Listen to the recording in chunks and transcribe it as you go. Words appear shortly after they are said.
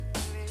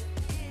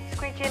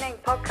Squeegee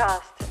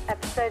podcast,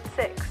 episode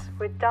 6,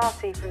 with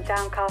Darcy from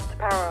Downcast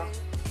Apparel.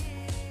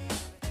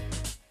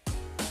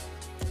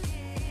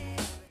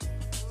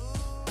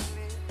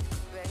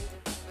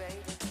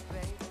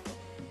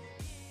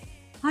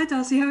 Hi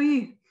Darcy, how are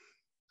you?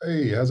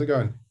 Hey, how's it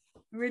going?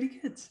 Really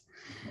good.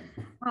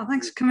 Well,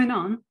 thanks for coming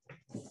on.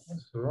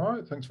 That's all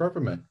right. Thanks for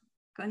having me.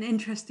 Got an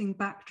interesting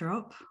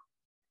backdrop.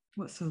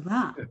 What's all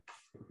that?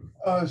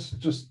 It's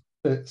just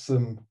bits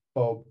and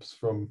bobs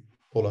from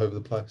all over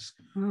the place.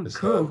 Oh,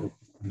 cool.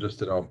 I'm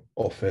just in our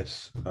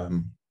office,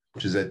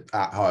 which is at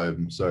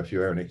home. So if you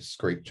hear any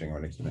screeching or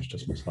anything, it's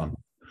just my son.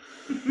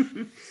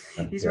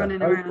 He's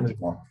running around.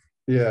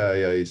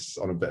 Yeah, he's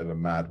on a bit of a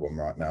mad one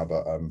right now,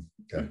 but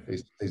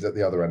he's at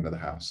the other end of the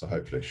house, so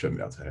hopefully I shouldn't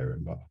be able to hear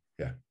him. But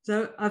yeah.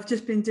 So I've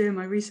just been doing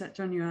my research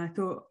on you, and I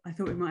thought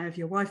we might have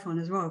your wife on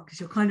as well, because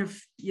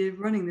you're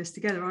running this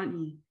together, aren't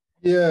you?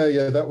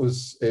 Yeah, that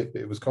was it.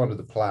 It was kind of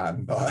the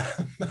plan, but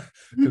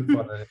couldn't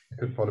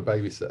find a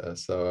babysitter.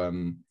 So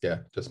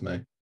just me.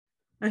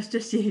 That's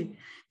just you.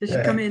 Does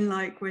she come in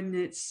like when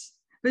it's?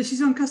 But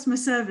she's on customer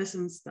service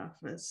and stuff,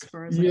 as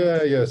far as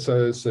yeah.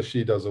 So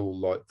she does all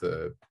like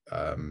the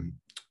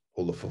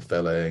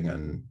fulfilling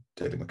and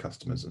dealing with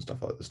customers and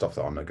stuff like the stuff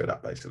that I'm no good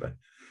at, basically.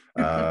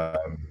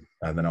 And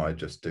then I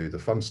just do the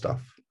fun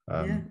stuff,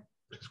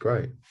 which is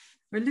great.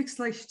 Well, it looks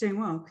like she's doing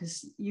well,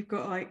 because you've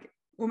got like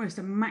almost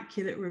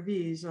immaculate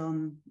reviews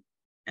on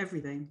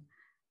everything,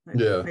 like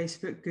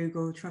Facebook,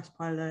 Google,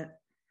 Trustpilot.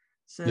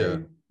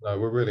 So no,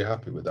 we're really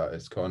happy with that.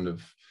 It's kind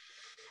of,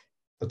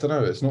 I don't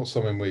know, it's not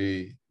something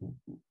we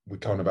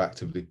kind of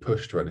actively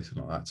pushed or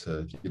anything like that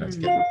to get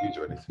reviews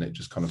or anything. It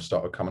just kind of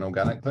started coming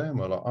organically, and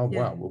we're like,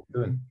 wow, we're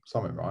doing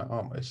something right,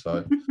 aren't we?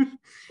 So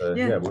we're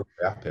really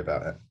happy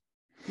about it.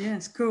 Yeah,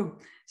 it's cool.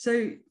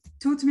 So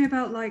talk to me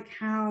about like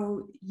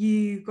how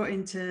you got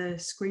into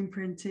screen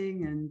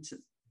printing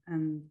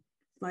and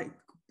like,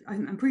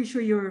 I'm pretty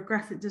sure you were a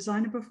graphic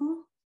designer before,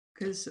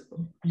 because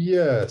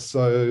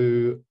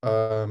so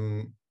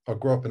I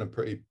grew up in a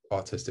pretty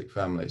artistic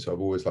family, so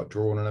I've always like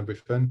drawn and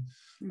everything.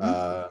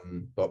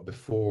 But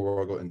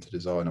before I got into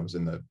design, I was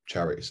in the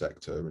charity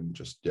sector and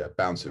just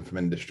bouncing from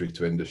industry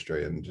to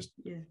industry and just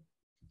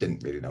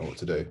didn't really know what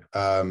to do.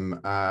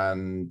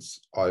 And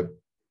I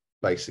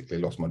basically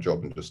lost my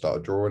job and just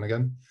started drawing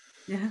again.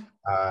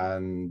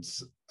 And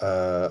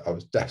I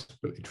was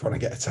desperately trying to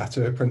get a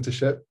tattoo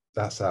apprenticeship.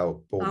 That's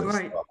how all this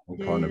stuff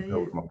and kind of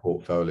built my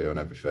portfolio and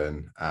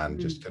everything, and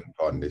just couldn't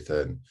find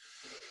anything.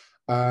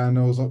 And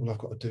I was like, well, I've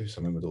got to do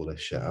something with all this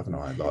shit, haven't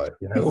I? Like,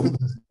 all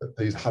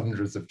these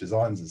hundreds of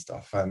designs and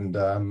stuff. And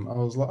I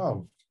was like,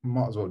 oh,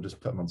 might as well just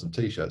put them on some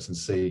t-shirts and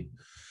see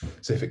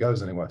if it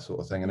goes anywhere,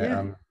 sort of thing.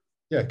 And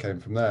it came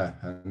from there.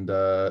 And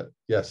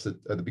yes,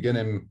 at the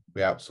beginning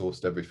we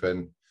outsourced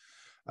everything.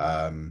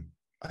 I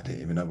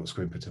didn't even know what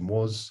screen printing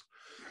was.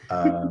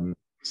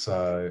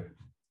 So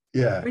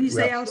yeah. When you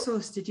say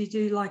outsourced, did you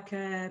do like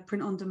a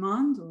print on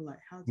demand, or like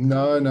how?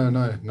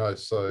 No.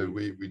 So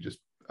we just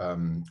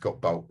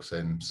got bulks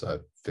in, so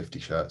 50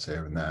 shirts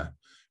here and there,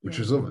 which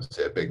was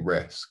obviously a big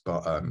risk,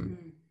 but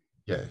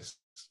it's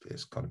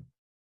kind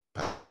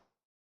of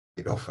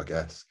paid off, I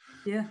guess.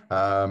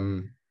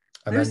 And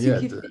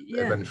then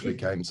eventually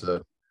came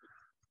to.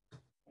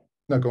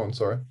 No, go on.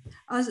 Sorry.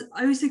 I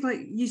always think,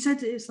 like you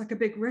said, it's like a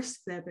big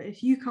risk there, but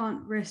if you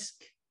can't risk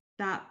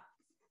that,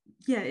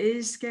 it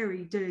is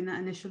scary doing that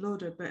initial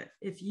order. But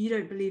if you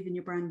don't believe in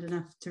your brand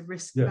enough to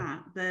risk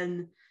that,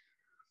 then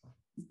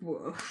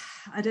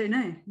I don't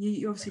know.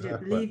 You obviously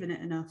don't believe in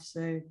it enough,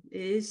 so it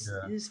is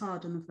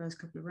hard on the first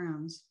couple of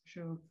rounds, for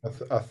sure.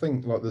 I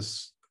think like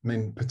this. I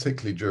mean,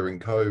 particularly during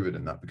COVID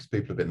and that, because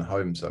people have been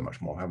home so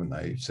much more, haven't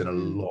they? You've seen a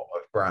lot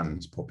of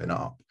brands popping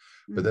up,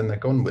 but then they're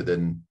gone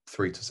within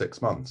 3 to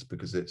 6 months,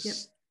 because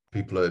it's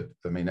people are.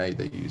 I mean, they're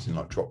using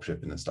like drop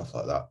shipping and stuff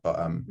like that, but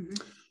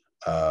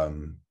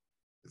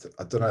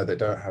I don't know. They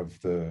don't have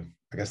the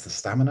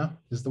stamina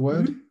is the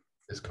word.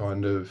 It's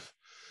kind of.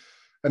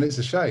 And it's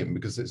a shame,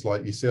 because it's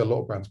like you see a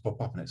lot of brands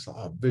pop up and it's like,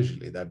 oh,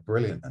 visually they're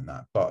brilliant in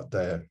that, but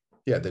I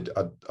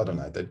don't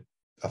know.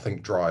 I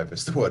think drive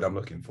is the word I'm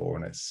looking for,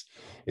 and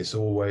it's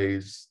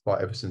always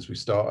like, ever since we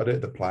started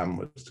it, the plan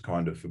was to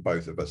kind of for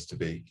both of us to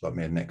be like,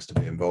 me and Nick's to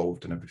be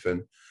involved and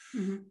everything.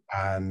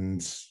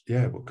 And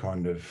we're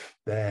kind of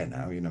there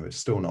now. It's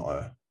still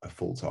not a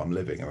full-time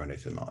living or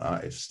anything like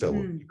that. It's still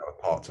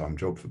a part-time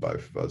job for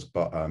both of us,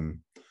 but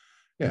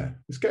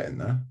it's getting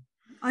there.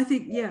 I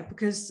think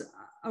because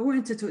I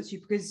wanted to talk to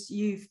you because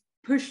you've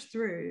pushed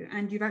through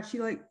and you've actually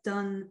like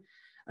done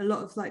a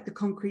lot of like the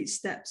concrete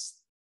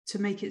steps to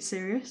make it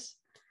serious.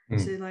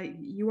 So like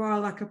you are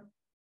like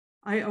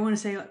I want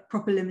to say like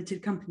proper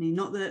limited company,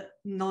 not that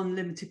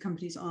non-limited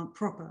companies aren't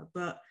proper,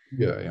 but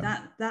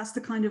that's the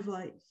kind of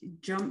like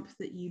jump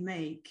that you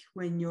make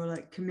when you're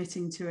like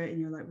committing to it, and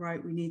you're like,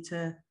 right, we need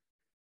to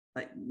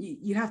like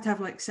you have to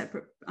have like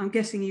separate. I'm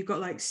guessing you've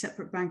got like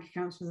separate bank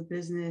accounts for the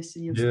business,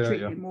 and you're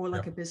treating it more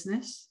like a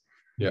business.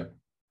 I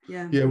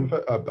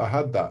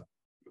had that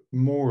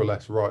more or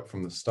less right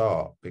from the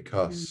start,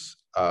 because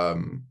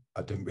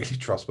I didn't really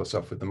trust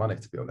myself with the money,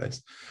 to be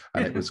honest.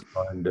 And it was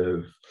kind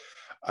of,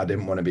 I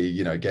didn't want to be,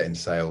 you know, getting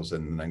sales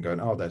and then going,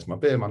 oh, there's my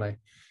beer money.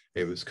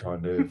 It was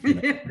kind of, you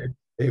know,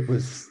 it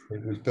was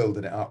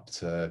building it up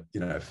to, you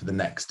know, for the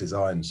next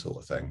design sort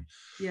of thing.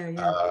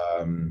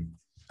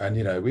 And,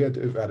 you know, we had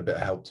a bit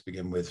of help to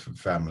begin with from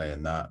family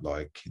and that,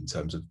 like in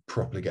terms of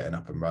properly getting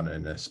up and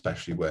running,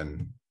 especially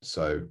when,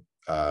 so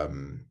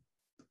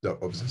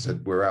obviously I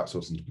said we're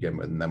outsourcing to begin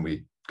with, and then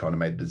we kind of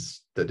made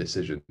the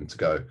decision to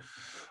go,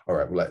 all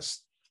right, well,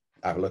 let's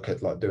have a look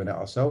at like doing it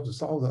ourselves. It's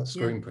like, oh, that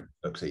screen print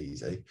looks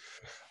easy.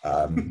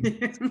 I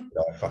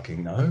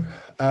fucking know.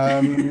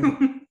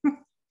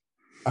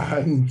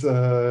 And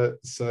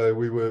so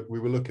we were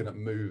looking at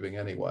moving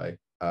anyway,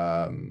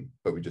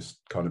 but we just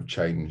kind of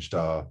changed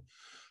our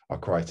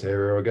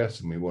criteria, I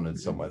guess, and we wanted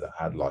somewhere that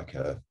had like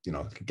a, you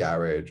know, like a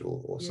garage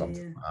or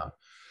something like that.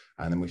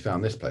 And then we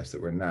found this place that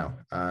we're in now,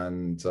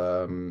 and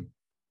kind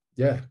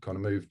of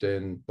moved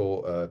in,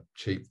 bought a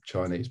cheap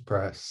Chinese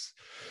press,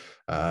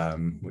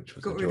 which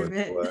was got rid of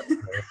it.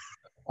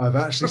 I've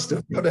actually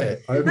still got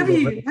it. Have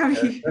you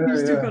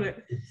still got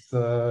it?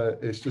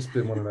 It's just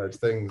been one of those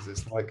things.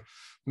 It's like,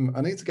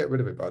 I need to get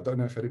rid of it, but I don't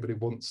know if anybody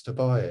wants to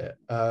buy it.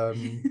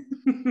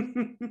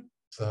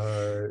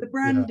 So the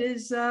brand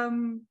is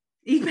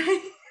eBay.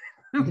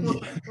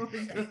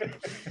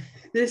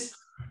 This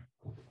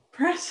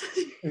press.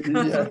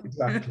 Yeah,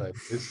 exactly.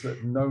 It's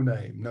no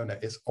name.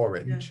 It's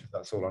orange.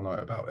 That's all I know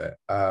about it.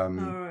 All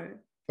right.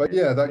 But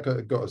yeah,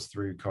 that got us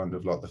through kind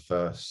of like the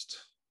first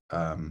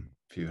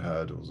few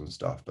hurdles and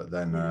stuff. But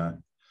then,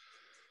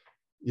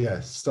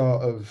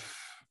 start of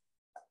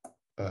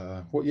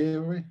what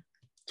year were we?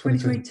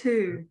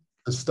 2022.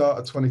 The start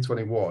of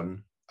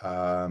 2021,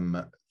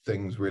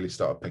 things really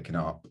started picking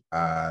up,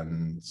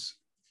 and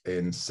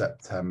in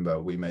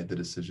September we made the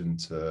decision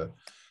to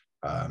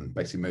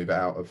basically move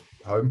out of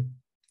home.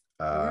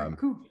 Right,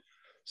 cool.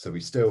 So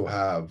we still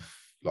have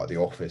like the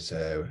office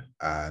here,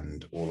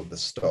 and all of the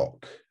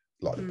stock,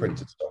 like the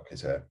printed stock,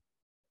 is here.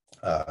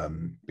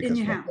 In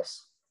your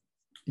house?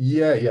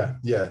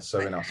 Yeah. So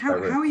like, in our how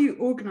are you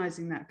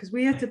organizing that? Because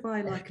we had to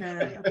buy like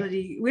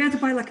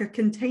a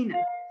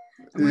container.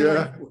 And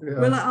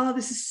we're like, oh,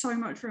 this is so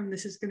much room.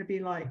 This is going to be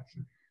like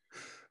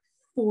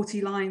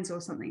 40 lines or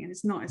something, and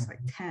it's not. It's like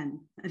 10,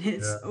 and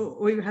it's.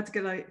 Or you had to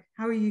go like,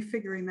 how are you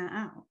figuring that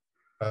out?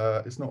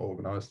 It's not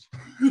organized.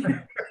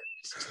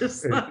 It's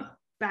just like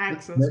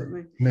bags or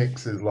something.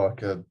 Nix is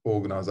like a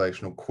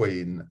organizational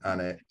queen,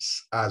 and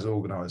it's as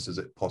organized as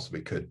it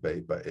possibly could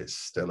be, but it's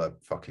still a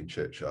fucking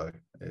shit show.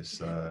 It's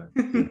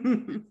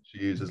she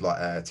uses like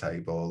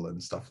Airtable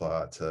and stuff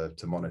like that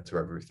to monitor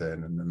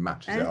everything, and then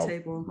matches it up.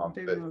 Airtable, I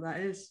don't know what that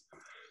is.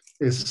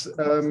 It's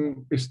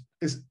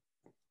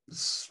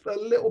a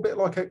little bit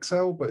like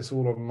Excel, but it's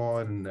all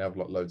online, and they have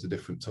like loads of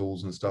different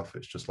tools and stuff.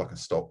 It's just like a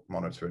stock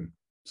monitoring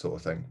sort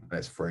of thing, and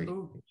it's free.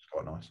 It's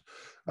quite nice.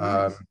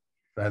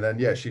 And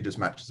then she just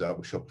matches it up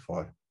with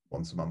Shopify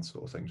once a month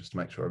sort of thing, just to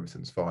make sure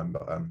everything's fine.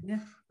 But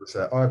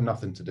so I have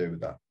nothing to do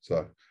with that.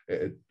 So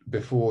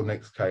before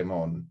Nix came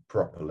on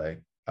properly,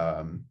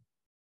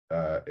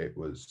 it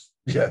was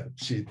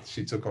she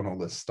took on all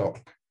the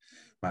stock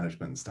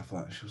management and stuff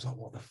like that. She was like,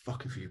 what the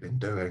fuck have you been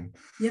doing?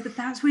 Yeah, but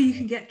that's where you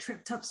can get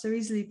tripped up so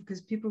easily,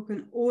 because people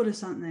can order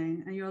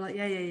something and you're like,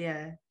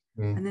 and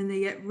then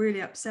they get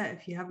really upset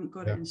if you haven't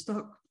got it in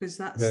stock, because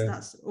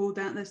that's all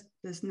down.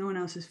 There's no one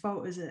else's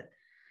fault, is it?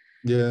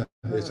 It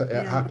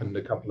happened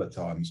a couple of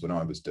times when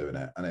I was doing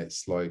it, and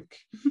it's like,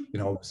 you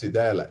know, obviously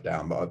they're let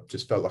down, but I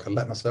just felt like I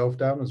let myself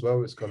down as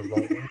well. It's kind of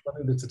like, what I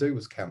needed to do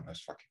was count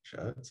those fucking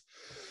shirts,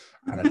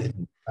 and I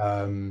didn't.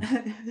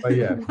 But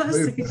yeah,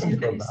 worst thing is you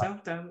let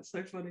yourself down. It's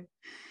so funny.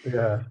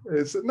 Yeah,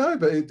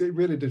 but it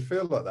really did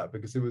feel like that,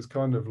 because it was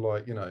kind of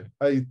like, you know,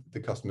 A, the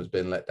customer's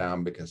been let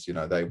down because, you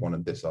know, they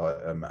wanted this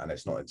item and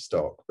it's not in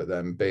stock, but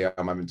then B,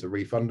 I'm having to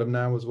refund them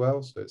now as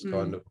well. So it's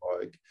kind of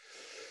like,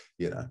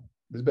 you know,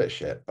 there's a bit of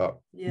shit, but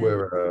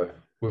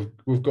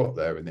we've got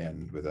there in the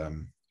end with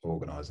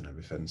organizing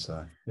everything.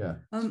 So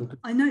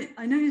I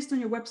noticed on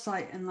your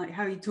website, and like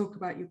how you talk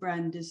about your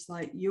brand, is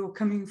like you're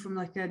coming from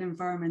like an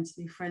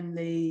environmentally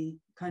friendly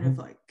kind of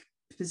like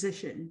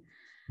position.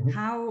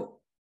 How,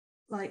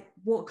 like,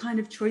 what kind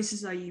of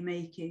choices are you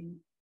making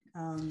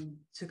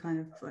to kind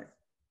of like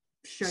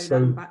show that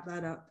and back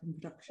that up in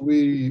production?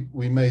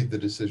 We made the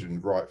decision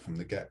right from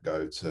the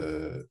get-go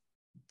to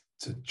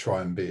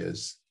try and be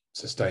as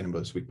sustainable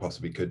as we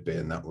possibly could be,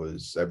 and that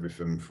was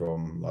everything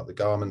from like the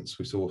garments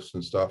we sourced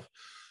and stuff,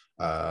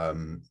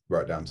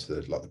 right down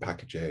to like the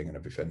packaging and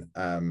everything.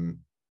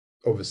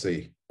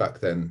 Obviously back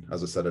then,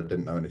 as I said, I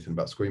didn't know anything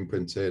about screen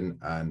printing,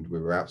 and we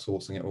were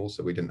outsourcing it all,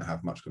 so we didn't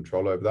have much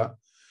control over that.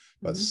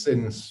 But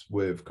since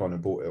we've kind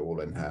of bought it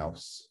all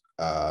in-house,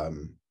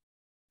 and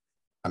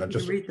I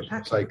just read the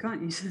package,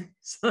 can't you?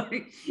 So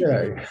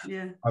yeah.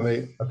 I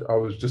mean, I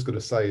was just going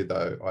to say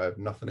though, I have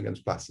nothing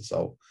against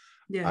Plastisol.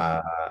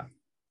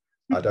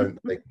 I don't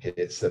think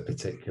it's a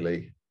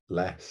particularly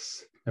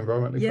less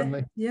environmentally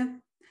friendly.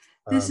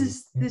 This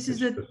is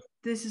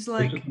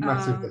like a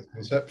massive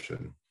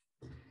misconception.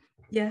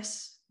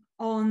 Yes,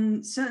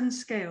 on certain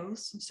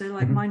scales, so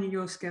like mine and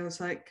your scales,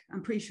 like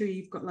I'm pretty sure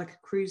you've got like a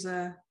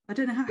cruiser. I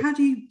don't know how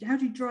do you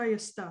dry your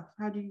stuff?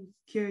 How do you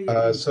cure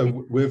your ink?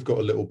 So we've got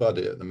a little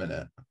buddy at the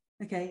minute.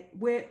 Okay,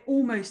 we're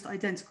almost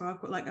identical. I've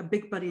got like a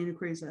big buddy and a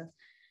cruiser.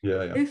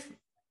 Yeah. If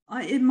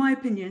I, in my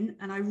opinion,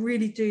 and I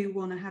really do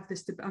want to have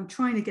this, I'm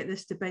trying to get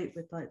this debate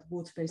with like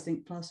water-based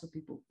ink plus or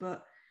people,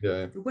 but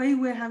the way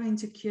we're having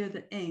to cure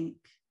the ink,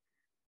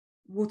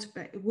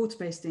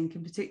 water-based ink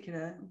in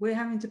particular, we're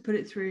having to put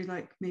it through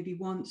like maybe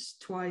once,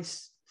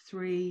 twice,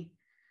 three.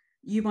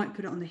 You might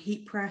put it on the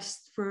heat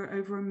press for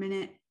over a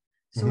minute.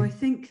 So I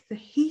think the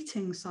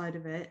heating side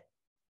of it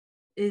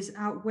is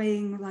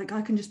outweighing, like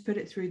I can just put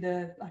it through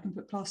I can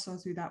put plastic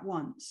through that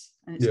once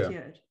and it's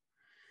cured.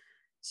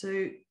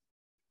 So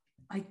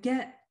I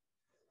get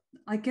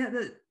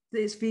that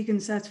it's vegan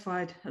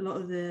certified, a lot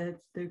of the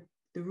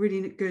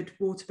really good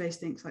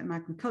water-based inks like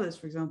Magma Colors,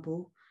 for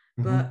example,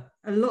 but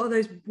a lot of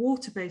those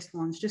water-based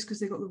ones, just because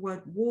they've got the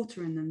word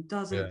water in them,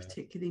 doesn't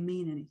particularly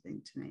mean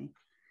anything to me.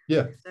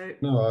 So,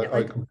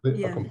 I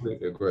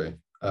completely agree.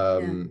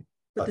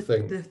 But I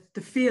think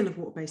the feel of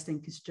water-based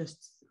ink is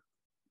just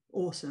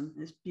awesome.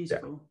 It's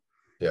beautiful.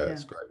 Yeah,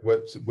 it's great.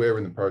 We're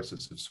in the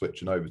process of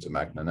switching over to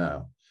Magna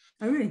now.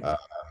 Oh, really? I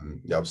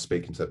was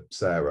speaking to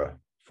Sarah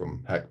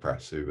from Heck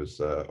Press, who was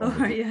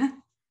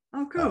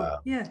Oh, cool.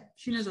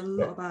 She knows a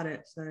lot about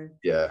it. So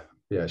yeah,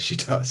 she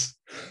does.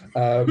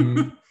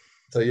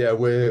 So yeah,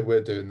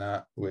 we're doing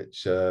that,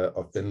 which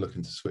I've been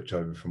looking to switch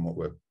over from what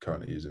we're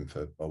currently using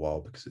for a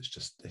while because it's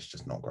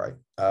just not great.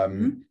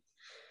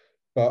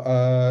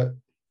 But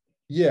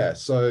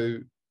so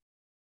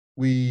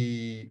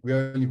we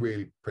only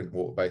really print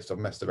water based. I've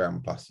messed around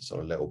with plasticol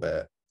a little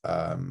bit,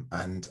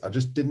 and I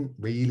just didn't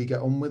really get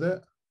on with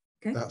it.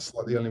 Okay. That's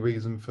like the only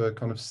reason for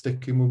kind of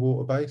sticking with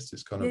water based.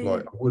 It's kind of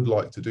I would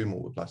like to do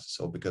more with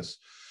plasticol because,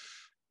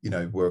 you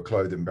know, we're a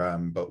clothing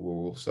brand, but we're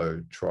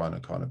also trying to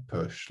kind of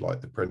push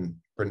like the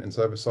printing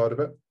service side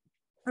of it.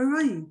 Oh,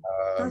 right.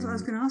 That's what I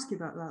was going to ask you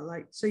about that.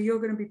 Like, so you're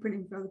going to be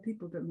printing for other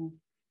people a bit more?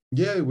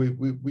 Yeah,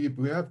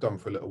 we have done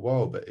for a little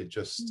while, but it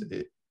just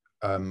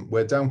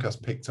where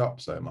Downcast picked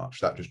up so much,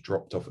 that just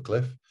dropped off a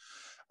cliff.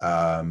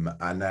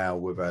 And now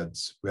we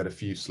had a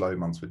few slow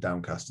months with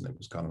Downcast, and it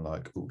was kind of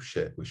like, oh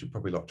shit, we should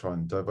probably like try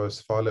and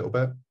diversify a little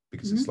bit,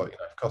 because it's like, you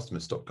know, if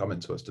customers stop coming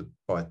to us to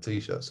buy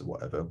t-shirts or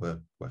whatever,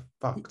 we're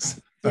fucked.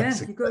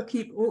 Basically. You've got to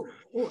keep all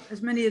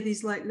as many of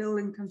these like little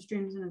income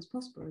streams in as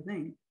possible, I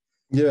think.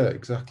 Yeah,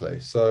 exactly.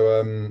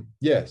 So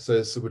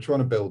so we're trying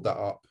to build that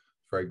up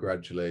very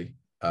gradually.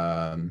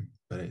 But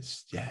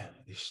it's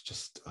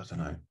just, I don't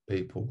know,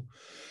 people.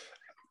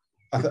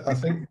 I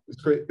think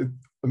it's great,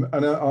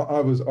 and I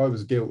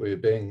was guilty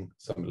of being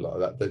somebody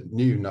like that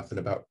knew nothing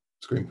about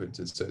screen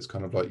printing. So it's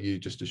kind of like you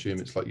just assume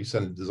it's like you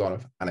send a design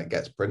off and it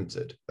gets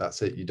printed.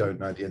 That's it. You don't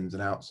know the ins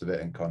and outs of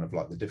it and kind of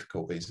like the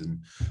difficulties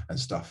and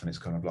stuff. And it's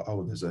kind of like,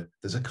 oh, there's a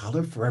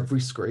color for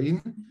every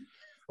screen.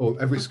 Or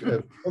every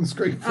on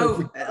screen.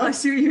 I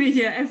see what you mean.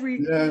 Yeah,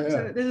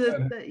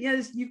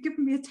 so you've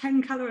given me a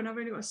 10 color and I've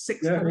only got a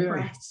 6 color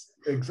press.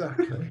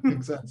 Exactly.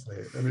 And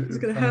it's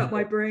going to hurt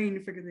my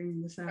brain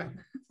figuring this out.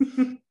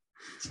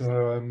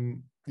 So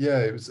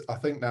it was. I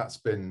think that's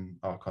been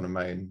our kind of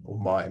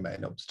my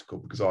main obstacle,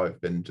 because I've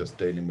been just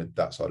dealing with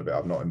that side of it.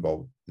 I've not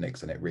involved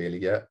Nix in it really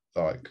yet.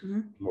 Like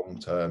long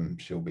term,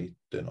 she'll be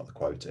doing all the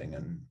quoting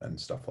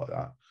and stuff like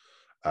that.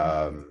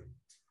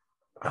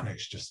 And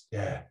it's just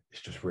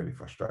really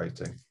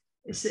frustrating.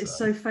 It's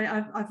so funny.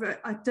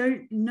 I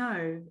don't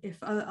know if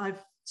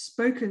I've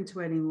spoken to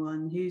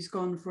anyone who's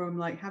gone from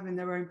like having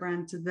their own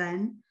brand to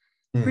then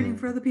printing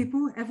for other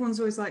people. Everyone's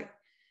always like,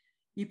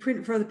 you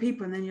print for other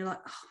people and then you're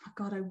like, oh my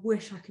god, I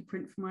wish I could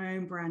print for my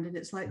own brand. And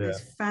it's like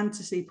this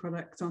fantasy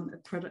project on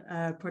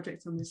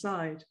the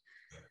side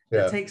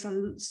that takes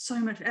so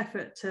much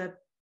effort to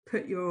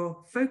put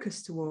your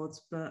focus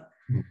towards. But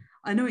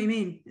I know what you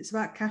mean. It's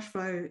about cash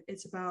flow.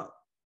 It's about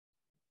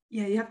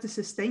you have to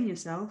sustain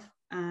yourself,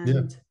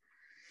 and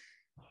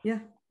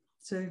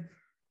so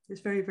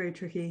it's very, very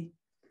tricky.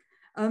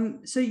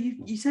 So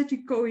you said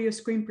you've got all your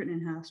screen print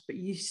in house, but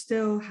you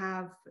still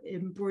have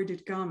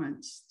embroidered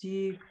garments. Do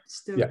you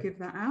still give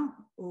that out?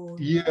 Or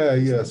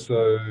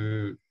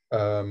so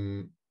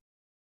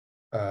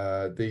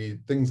the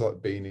things like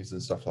beanies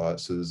and stuff like that,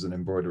 so there's an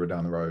embroiderer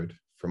down the road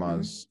from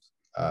us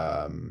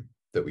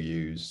that we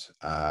use.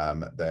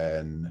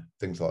 Then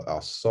things like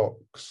our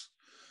socks,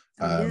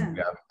 we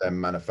have them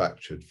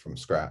manufactured from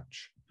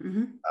scratch,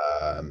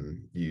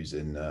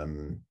 using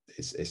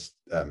it's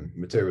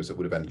materials that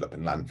would have ended up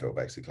in landfill,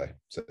 basically.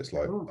 So it's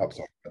like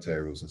upcycled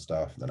materials and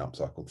stuff, and then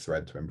upcycled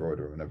thread to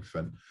embroider and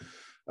everything.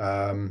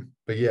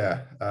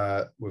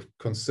 But we've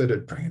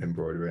considered bringing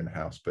embroidery in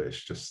house, but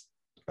it's just,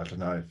 I don't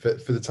know,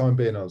 for the time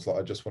being, I was like,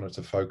 I just wanted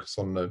to focus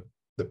on the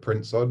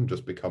print side and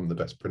just become the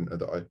best printer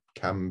that I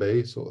can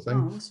be, sort of thing.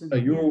 Awesome.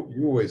 You're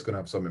always going to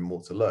have something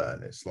more to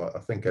learn. It's like, I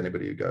think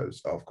anybody who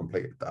goes, I've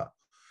completed that,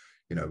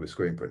 you know, with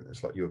screen print,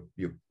 it's like, you're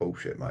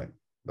bullshit, mate.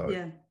 Like,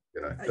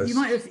 you know, you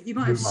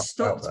might have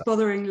stopped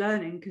bothering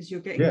learning because you're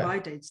getting by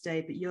day to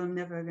day, but you're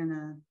never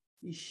gonna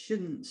you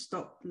shouldn't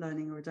stop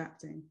learning or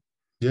adapting.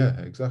 Yeah,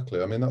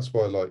 exactly. I mean, that's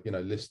why, like, you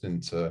know,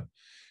 listening to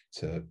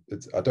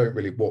I don't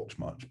really watch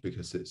much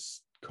because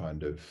it's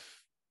kind of,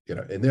 you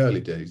know, in the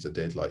early days I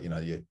did, like, you know,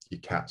 your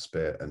cat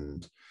spit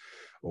and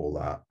all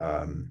that.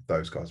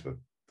 Those guys were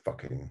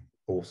fucking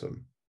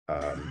awesome.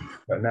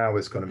 But now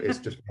it's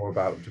just more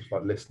about just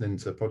like listening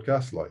to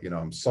podcasts. Like, you know,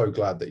 I'm so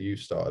glad that you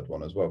started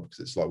one as well, because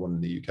it's like one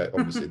in the UK,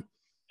 obviously.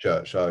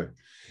 Church Show.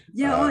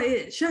 Yeah,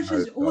 Church Show is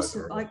Those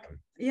awesome. are Like, awesome.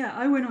 yeah,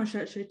 I went on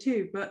Church Show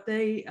too, but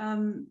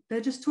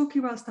they're just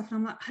talking about stuff, and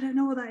I'm like, I don't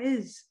know what that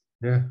is.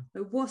 Yeah.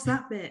 Like, what's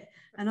that bit?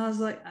 And I was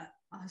like,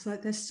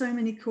 there's so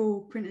many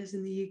cool printers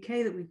in the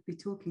UK that we could be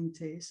talking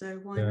to, so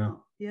why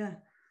not? Yeah.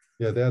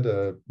 Yeah, they had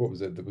what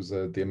was it? There was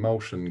the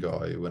emulsion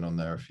guy who went on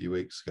there a few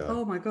weeks ago.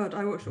 Oh my god,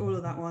 I watched all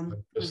of that one.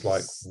 Just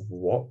like,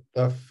 what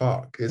the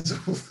fuck is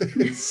all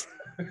this?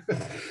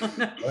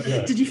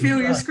 Did you feel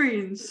your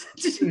screens?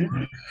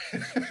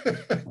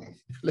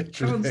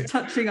 Literally. Everyone's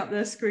touching up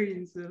their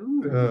screens.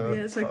 Yeah,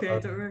 it's okay,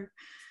 don't worry.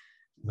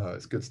 No,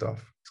 it's good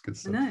stuff. It's good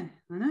stuff. I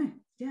know.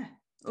 Yeah.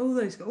 All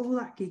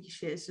that geeky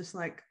shit is just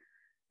like,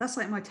 that's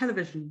like my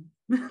television.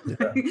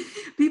 Yeah.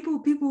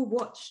 people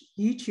watch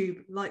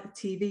YouTube like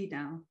TV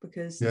now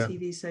because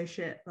TV is so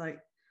shit. Like,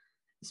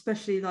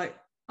 especially like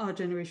our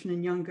generation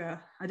and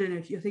younger. I don't know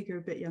if you think you're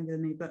a bit younger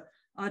than me, but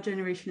our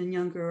generation and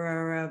younger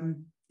are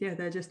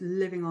they're just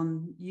living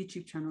on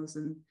YouTube channels,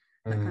 and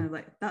that kind of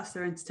like, that's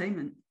their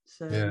entertainment.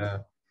 So yeah,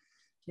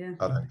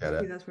 I don't get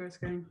it. That's where it's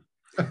going.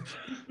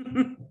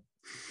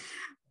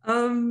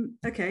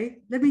 Okay,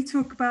 let me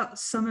talk about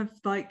some of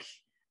like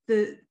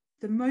the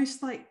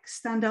most like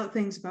standout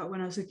things about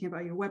when I was looking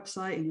about your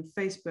website and your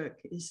Facebook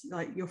is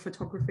like your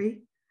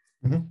photography.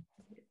 Mm-hmm.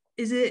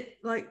 Is it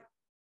like,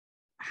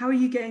 how are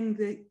you getting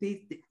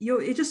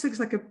it just looks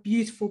like a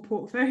beautiful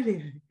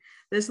portfolio.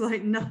 There's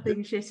like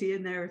nothing shitty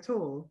in there at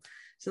all.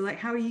 So like,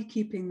 how are you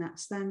keeping that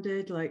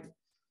standard? Like,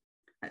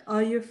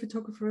 are you a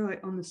photographer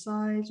like on the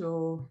side,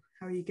 or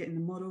how are you getting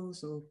the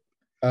models? Or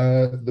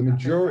the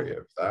majority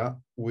of that,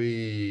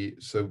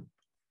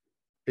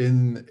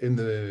 in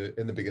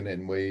the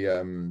beginning, we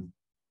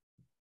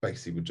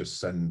basically would just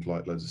send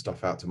like loads of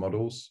stuff out to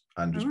models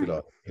and just be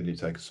like, can you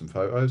take us some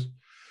photos?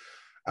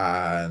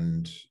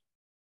 And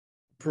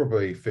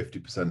probably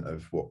 50%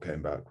 of what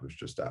came back was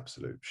just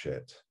absolute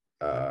shit.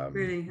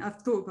 Really, I've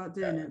thought about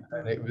doing it,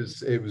 and it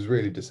was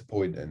really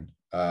disappointing.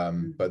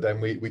 But then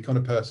we kind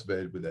of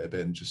persevered with it a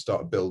bit and just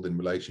started building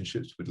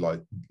relationships with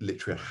like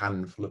literally a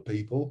handful of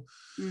people.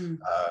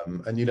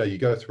 And you know, you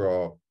go through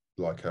our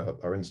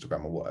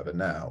Instagram or whatever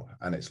now,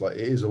 and it's like,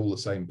 it is all the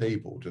same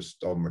people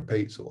just on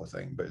repeat sort of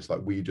thing, but it's like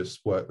we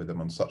just work with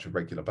them on such a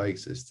regular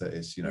basis that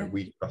it's, you know,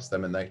 we trust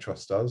them and they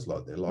trust us.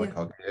 Like, they like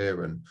our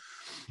gear, and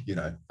you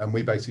know, and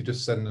we basically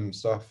just send them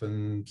stuff,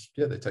 and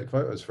they take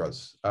photos for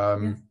us.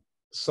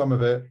 Some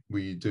of it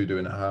we do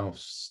in a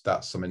house.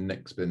 That's something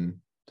Nick's been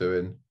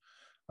doing.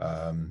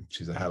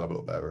 She's a hell of a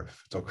lot better at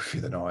photography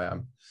than I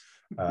am.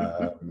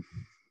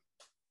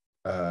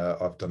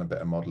 I've done a bit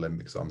of modeling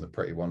because I'm the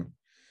pretty one.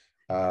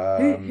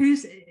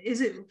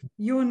 Is it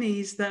your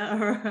knees that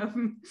are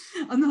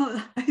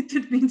I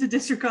didn't mean to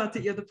disregard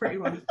that you're the pretty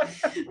one.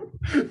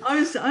 I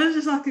was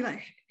just asking,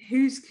 like,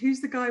 who's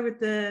the guy with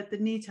the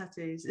knee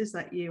tattoos? Is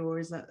that you, or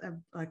is that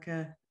like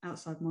a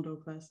outside model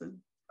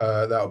person?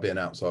 That'll be an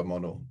outside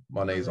model.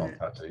 My knees aren't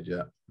tattooed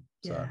yet,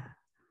 so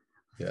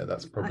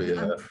that's probably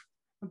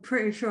I'm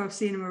pretty sure I've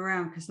seen him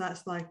around, because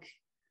that's like,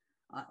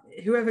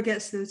 whoever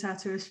gets to the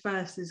tattooist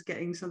first is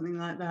getting something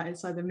like that.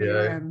 It's either me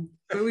or him,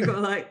 but we've got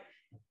to like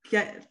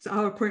get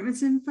our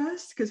appointments in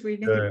first, because we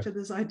nick each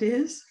other's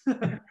ideas.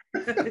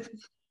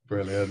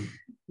 Brilliant.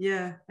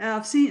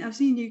 I've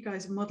seen you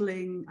guys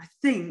modeling. I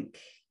think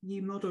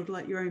you modeled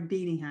like your own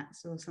beanie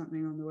hats or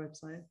something on the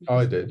website.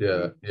 I did.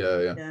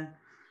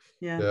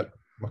 Yeah.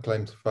 My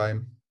claim to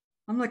fame.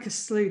 I'm like a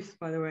sleuth,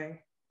 by the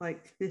way.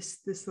 Like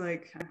this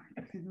like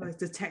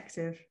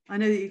detective. I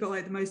know that you got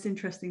like the most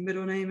interesting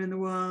middle name in the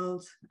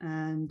world,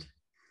 and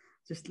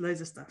just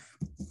loads of stuff.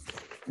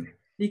 Are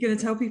you going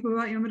to tell people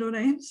about your middle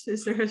names?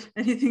 Is there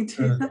anything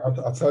to that?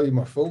 I'll tell you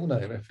my full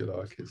name if you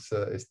like.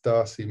 It's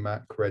Darcy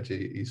Mac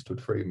Reggie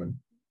Eastwood Freeman.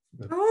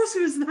 How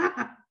awesome is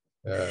that?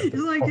 Yeah, it's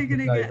like you're going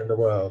to get in the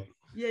world.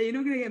 Yeah, you're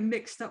not going to get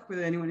mixed up with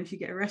anyone if you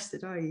get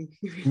arrested, are you?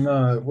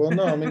 No, well,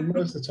 no. I mean,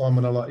 most of the time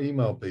when I like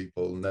email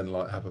people and then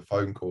like have a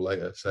phone call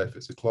later, say if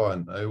it's a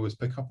client, I always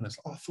pick up and it's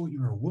like, oh, I thought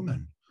you were a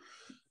woman.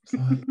 It's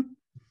like,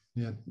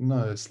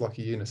 no, it's like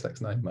a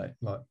unisex name, mate.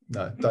 Like,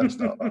 no, don't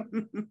start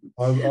that.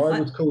 I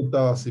was called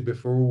Darcy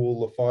before all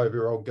the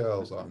 5-year-old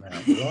girls are now,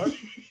 right?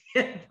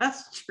 Yeah,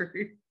 that's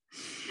true.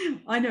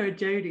 I know a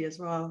Jodie as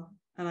well.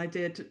 And I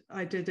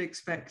did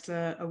expect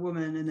a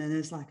woman, and then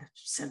there's like a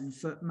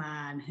 7-foot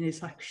man, and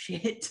it's like,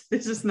 shit,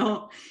 this is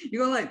not, you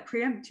got to like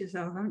preempt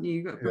yourself, haven't you?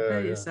 You got to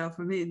prepare yourself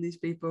for meeting these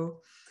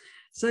people.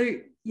 So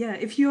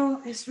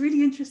it's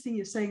really interesting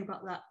you're saying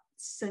about that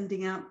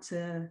sending out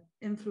to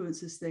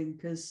influencers thing,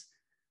 because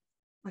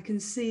I can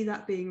see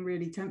that being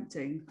really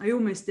tempting. I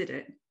almost did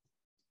it.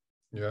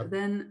 Yeah. But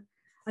then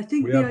I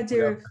think the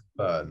idea of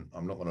burn,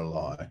 I'm not going to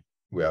lie.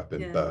 We have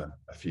been burnt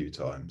a few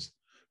times,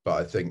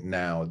 but I think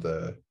now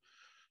the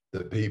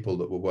people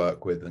that we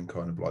work with and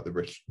kind of like the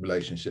rich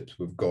relationships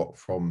we've got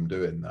from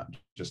doing that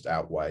just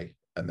outweigh,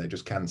 and they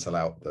just cancel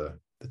out the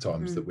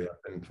times that we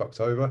have been fucked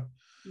over.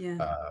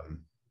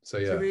 So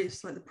really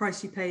it's like the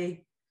price you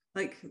pay,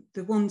 like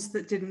the ones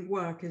that didn't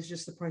work is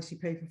just the price you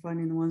pay for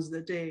finding the ones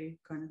that do,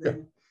 kind of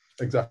thing.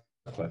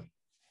 Exactly.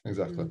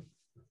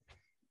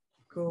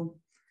 Cool.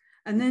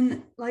 And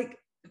then like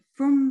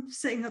from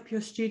setting up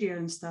your studio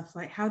and stuff,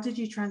 like how did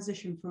you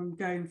transition from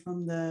going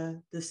from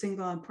the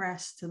single arm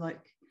press to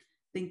like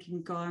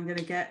thinking, God, I'm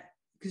gonna get,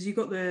 because you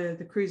got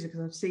the cruiser,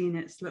 because I've seen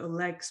its little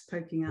legs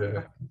poking out the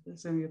back of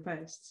some of your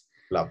posts.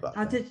 Love that.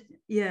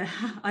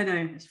 I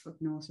know, it's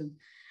fucking awesome.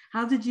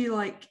 How did you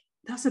like,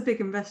 that's a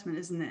big investment,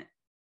 isn't it?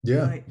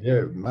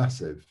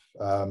 Massive.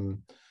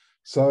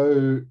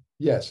 So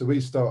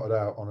we started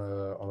out on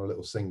a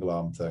little single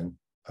arm thing,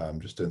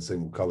 just doing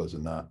single colors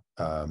and that,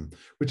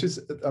 which is,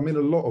 I mean,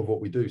 a lot of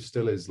what we do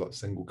still is like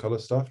single color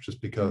stuff,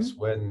 just because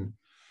when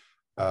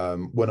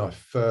I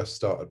first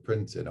started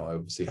printing, I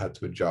obviously had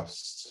to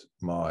adjust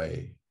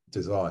my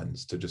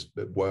designs to just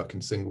work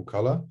in single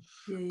color,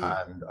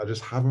 and I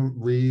just haven't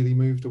really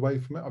moved away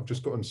from it. I've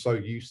just gotten so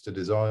used to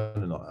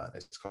designing like that,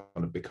 it's kind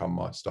of become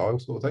my style,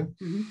 sort of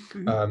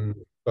thing.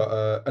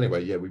 But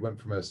anyway, we went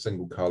from a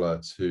single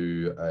color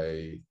to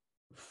a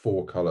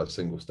 4-color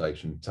single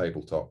station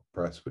tabletop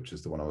press, which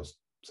is the one I was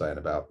saying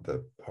about,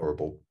 the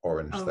horrible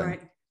orange thing.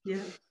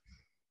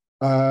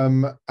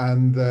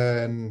 And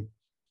then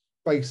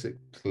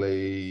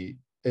basically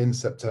in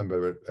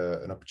September,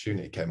 an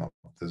opportunity came up.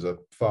 There's a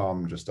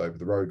farm just over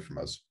the road from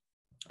us,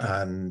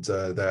 and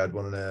they had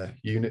one of their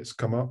units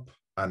come up,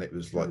 and it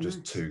was like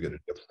just too good a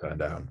deal to turn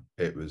down.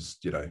 It was,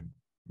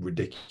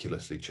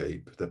 ridiculously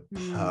cheap, the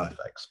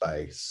perfect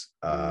space,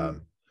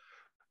 and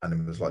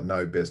it was like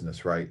no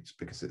business rates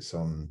because it's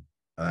on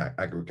an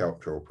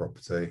agricultural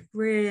property.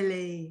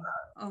 Really?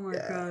 Oh my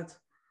God.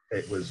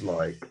 It was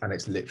like, and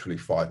it's literally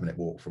 5-minute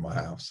walk from my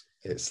house.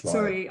 It's like,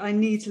 sorry, I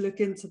need to look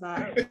into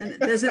that. And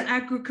there's an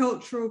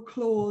agricultural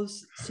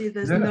clause, so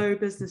there's no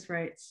business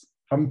rates.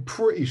 I'm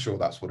pretty sure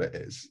that's what it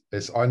is.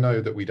 I know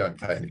that we don't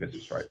pay any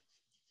business rate.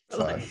 So.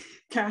 Like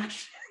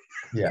cash.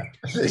 Yeah,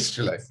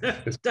 literally.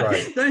 It's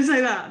great. Don't say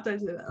that. Don't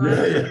say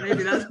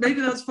that.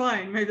 Maybe that's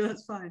fine. Maybe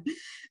that's fine.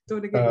 Don't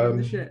want to get you on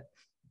the shit.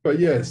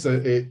 But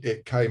so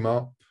it came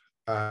up,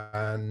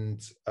 and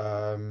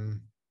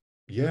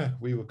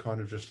we were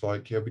kind of just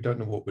like, we don't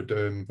know what we're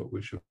doing, but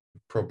we should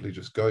probably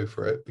just go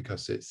for it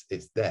because it's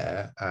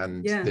there,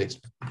 and this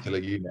particular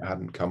unit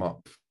hadn't come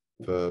up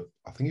for,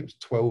 I think it was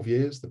 12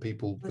 years. The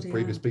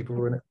previous people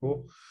were in it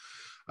for,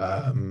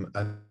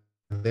 and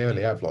they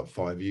only have like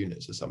 5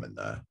 units or something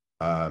there.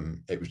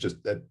 It was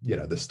just that,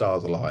 the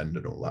stars aligned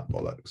and all that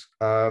bollocks.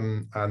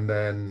 And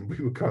then we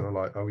were kind of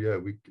like,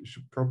 we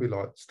should probably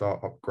like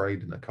start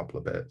upgrading a couple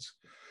of bits,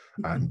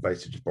 and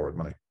basically just borrowed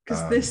money.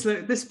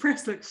 Because this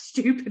press looks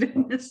stupid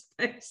in this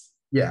space.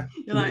 Yeah,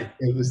 you're like,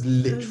 it was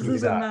literally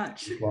that.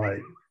 Match.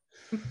 Like,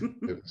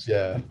 it was,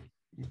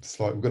 it's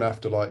like we're gonna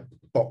have to like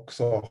box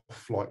off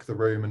like the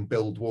room and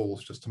build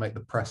walls just to make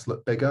the press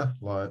look bigger,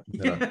 like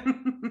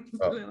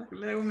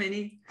little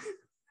mini.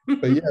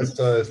 But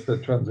so it's the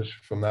transition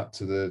from that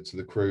to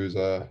the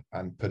cruiser,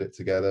 and put it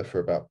together for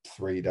about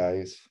 3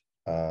 days.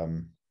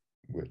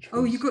 Which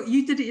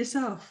you did it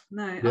yourself?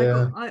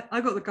 No,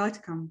 I got the guy to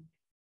come.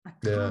 I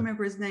can't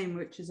remember his name,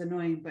 which is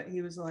annoying, but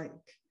he was like,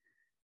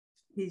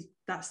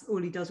 that's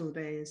all he does all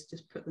day is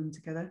just put them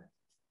together.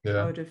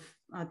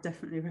 I'd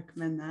definitely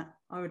recommend that.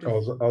 I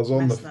was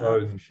on the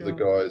phone to the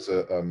guys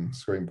at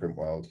Screen Print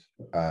World,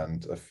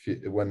 and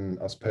when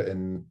I was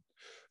putting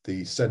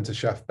the center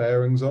shaft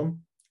bearings on,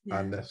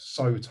 and they're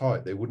so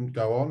tight they wouldn't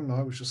go on, and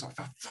I was just like,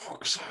 for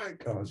fuck's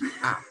sake, I was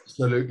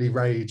absolutely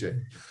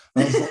raging.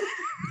 I was like,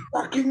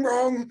 fucking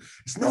wrong,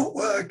 it's not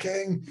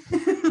working.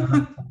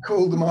 I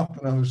called them up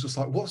and I was just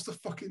like, what's the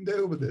fucking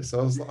deal with this?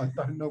 I was like,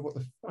 I don't know what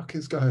the fuck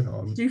is going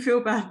on. Do you feel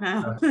bad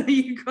now?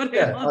 You got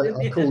it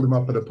on. I called them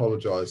up and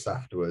apologized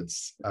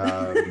afterwards.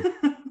 And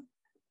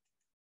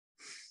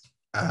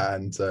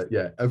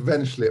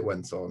eventually it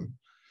went on.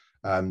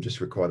 Just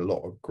required a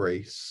lot of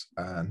grease,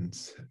 and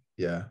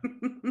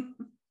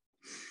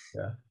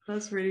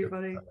that's really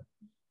funny.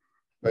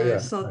 But I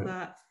saw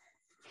that.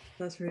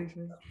 That's really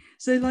funny.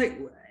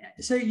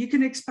 So you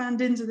can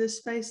expand into this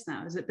space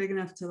now. Is it big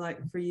enough to like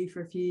for you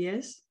for a few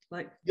years?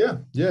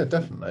 Yeah,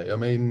 definitely. I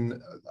mean,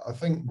 I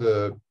think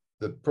the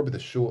probably the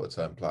shorter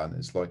term plan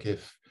is like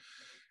if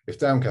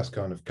Downcast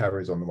kind of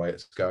carries on the way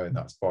it's going,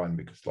 that's fine,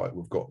 because like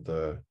we've got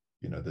the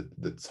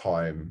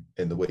time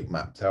in the week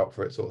mapped out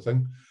for it, sort of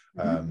thing.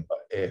 But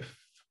if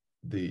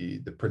the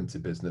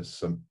printed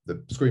business,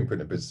 the screen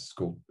printing business is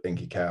called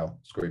Inky Cow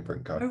Screen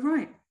Print Co. Oh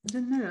right, I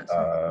didn't know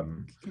that.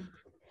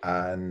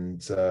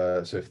 And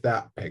so if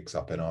that picks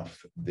up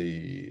enough,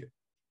 the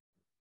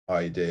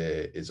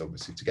idea is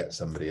obviously to get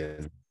somebody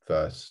in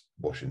first,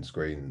 washing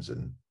screens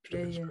and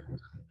screens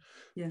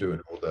and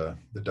doing all the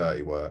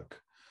dirty work,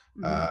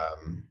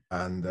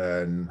 and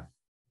then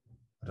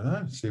I don't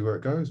know, see where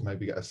it goes.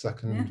 Maybe get a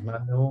second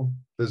manual.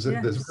 There's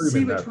room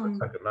see in there which for a one.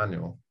 second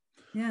manual.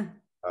 Yeah,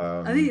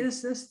 I think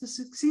this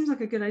seems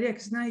like a good idea,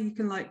 because now you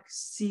can like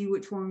see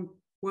which one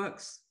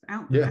works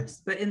out the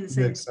best, but in the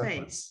same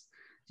space.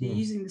 So you're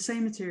using the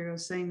same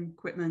materials, same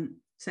equipment,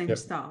 same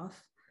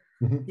staff.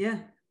 Yeah,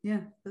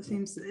 that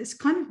seems, it's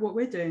kind of what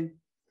we're doing.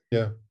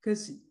 Yeah,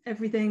 because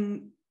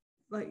everything,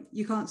 like,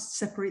 you can't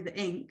separate the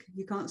ink,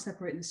 you can't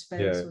separate the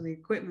space or the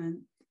equipment,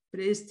 but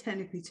it is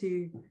technically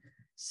two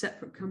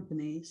separate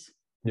companies.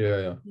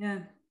 Yeah,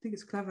 I think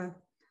it's clever.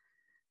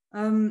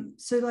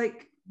 So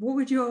like, what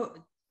would your,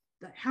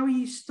 like, how are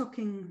you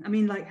stocking? I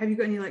mean, like, have you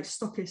got any like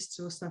stockists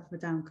or stuff for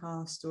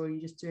Downcast, or are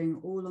you just doing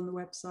it all on the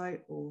website?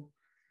 Or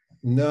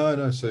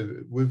no, so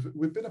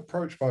we've been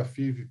approached by a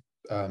few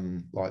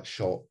like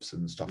shops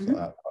and stuff like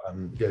that.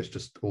 It's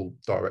just all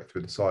direct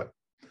through the site.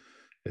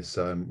 It's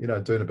doing a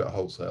bit of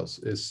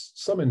wholesales is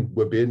something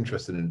we'd be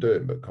interested in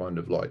doing, but kind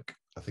of like,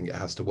 I think it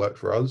has to work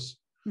for us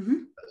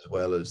as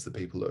well as the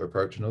people that are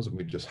approaching us, and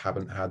we just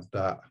haven't had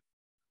that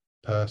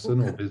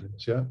person or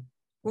business yet.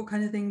 What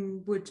kind of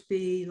thing would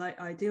be like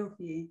ideal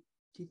for you,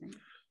 do you think?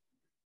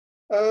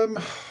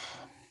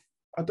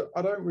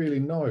 I don't really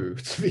know,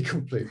 to be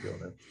completely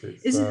honest.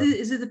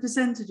 Is it the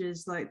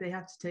percentages, like they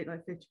have to take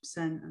like 50%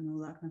 and all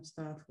that kind of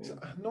stuff? Or?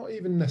 Not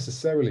even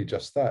necessarily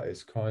just that.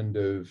 It's kind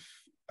of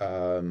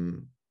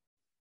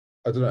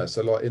I don't know.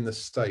 So like in the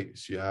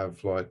States, you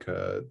have like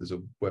there's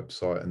a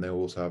website, and they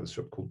also have a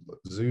shop called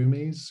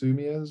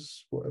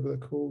Zumiez, whatever they're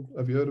called.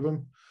 Have you heard of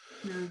them?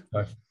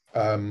 No.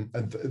 And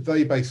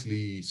they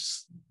basically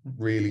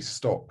really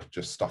stock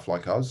just stuff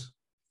like us,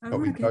 but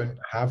we don't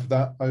have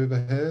that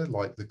over here.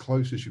 Like the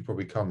closest you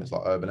probably come is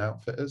like Urban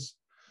Outfitters.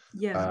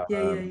 Yeah.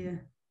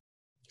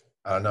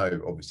 I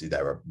know obviously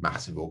they're a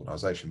massive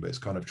organization, but it's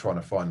kind of trying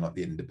to find like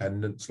the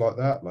independents like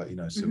that. Like,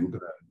 so we're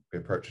gonna be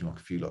approaching like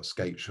a few like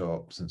skate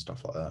shops and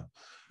stuff like that.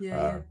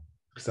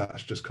 Because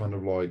that's just kind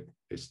of like,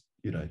 it's,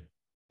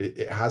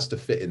 it has to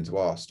fit into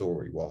our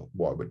story while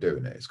we're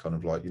doing it. It's kind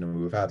of like,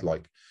 we've had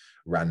like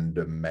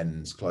random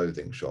men's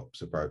clothing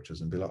shops approach us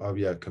and be like, oh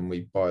yeah, can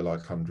we buy like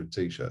 100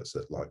 t-shirts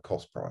at like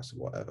cost price or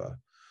whatever,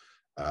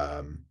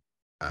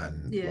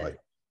 and like,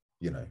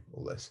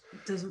 all this,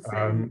 it doesn't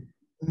fit.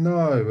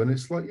 No, and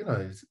it's like,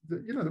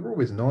 they're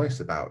always nice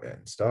about it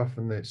and stuff,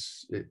 and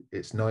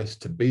it's nice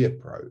to be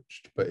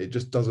approached, but it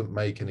just doesn't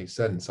make any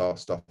sense, our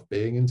stuff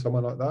being in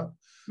somewhere like that,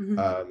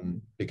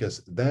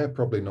 because they're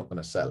probably not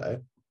going to sell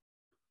it,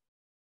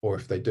 or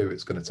if they do,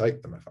 it's going to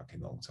take them a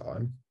fucking long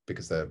time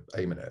because they're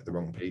aiming it at the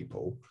wrong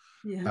people.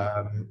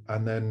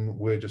 And then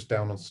we're just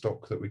down on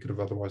stock that we could have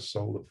otherwise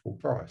sold at full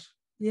price.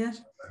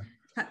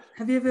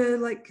 Have you ever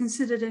like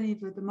considered any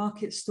of the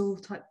market stall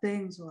type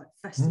things, or like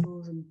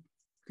festivals? And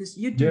because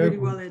you'd do really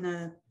well in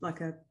a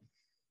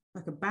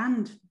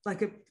band,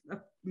 like a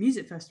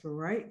music festival,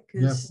 right?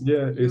 It's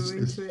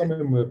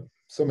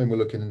something we're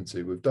looking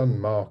into. We've done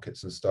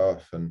markets and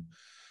stuff, and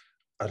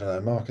I don't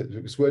know, markets,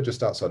 because we're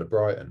just outside of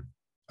Brighton,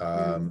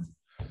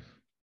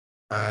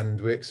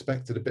 and we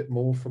expected a bit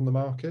more from the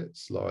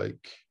markets.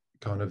 Like,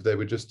 kind of, they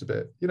were just a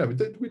bit,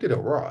 we did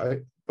all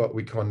right, but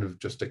we kind of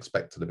just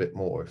expected a bit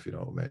more, if you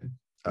know what I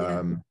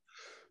mean.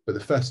 But the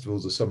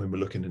festivals are something we're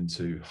looking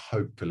into,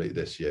 hopefully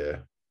this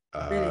year.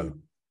 So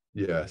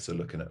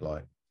looking at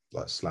like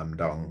Slam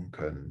Dunk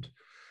and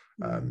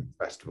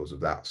festivals of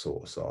that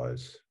sort of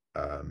size.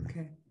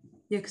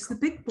 Because the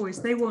big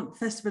boys, they want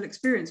festival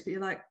experience, but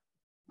you're like,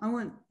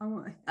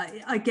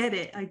 I get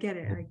it.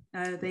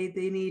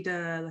 They need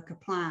like a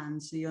plan,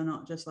 so you're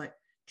not just like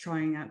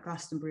trying out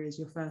Glastonbury as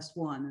your first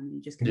one and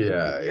you just get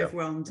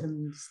overwhelmed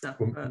and stuff.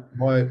 Well,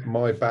 but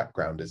my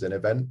background is in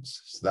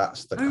events, so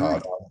that's the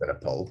card I'm going to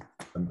pull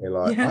and be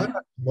like, I've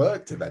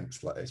worked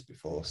events like this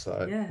before,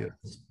 so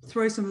just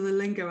throw some of the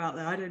lingo out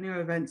there. I don't know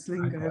events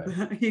lingo,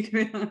 but you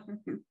can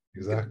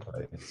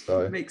exactly.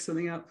 So make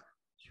something up.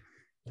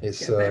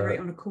 It's get a better rate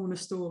on a corner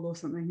stall or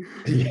something.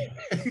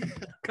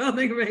 Can't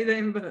think of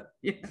anything, but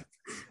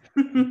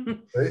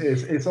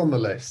it's on the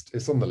list.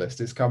 It's on the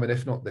list. It's coming,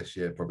 if not this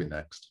year, probably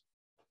next.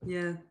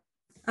 I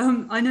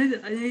know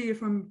you're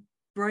from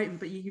Brighton,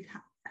 but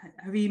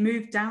have you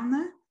moved down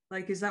there?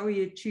 Like, is that where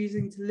you're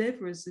choosing to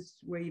live, or is this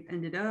where you've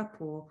ended up,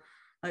 or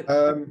like?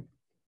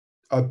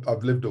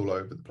 I've lived all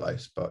over the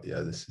place, but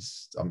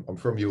I'm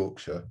from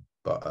Yorkshire,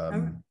 but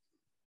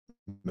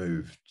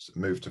moved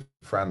to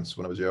France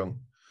when I was young.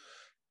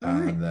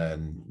 And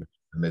then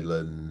the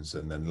Midlands,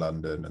 and then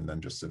London, and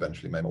then just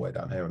eventually made my way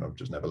down here, and I've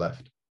just never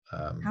left.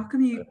 How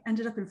come you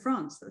ended up in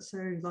France? That's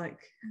so like,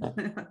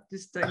 I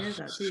just don't know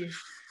that, do you?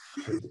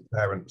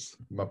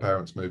 My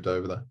parents moved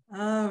over there.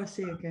 Oh, I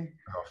see. Okay.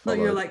 Not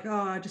you're like,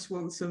 I just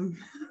want some.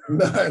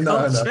 No.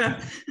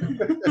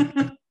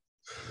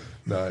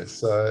 No,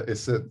 it's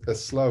a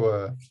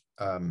slower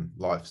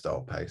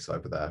lifestyle pace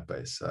over there, but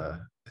it's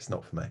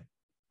not for me.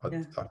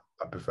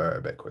 I prefer it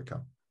a bit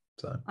quicker.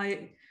 So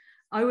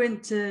I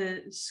went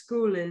to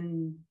school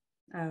in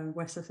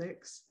West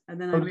Sussex,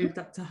 and then I moved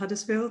up to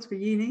Huddersfield for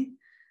uni.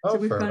 So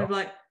we've kind of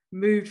like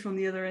moved from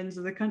the other ends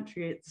of the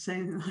country at the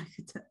same.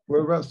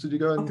 Whereabouts did you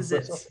go?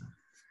 Opposites.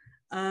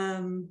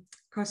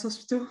 Christ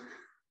Hospital.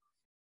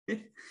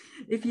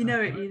 If you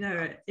know it, you know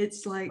it.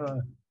 It's like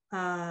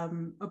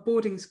a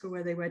boarding school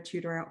where they wear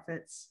Tudor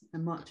outfits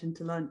and march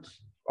into lunch.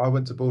 I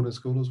went to boarding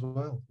school as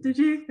well. Did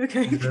you?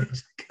 Okay,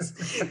 because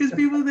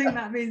people think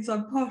that means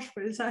I'm posh,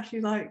 but it's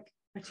actually like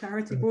a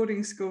charity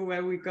boarding school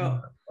where we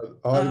got.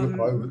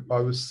 I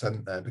was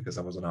sent there because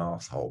I was an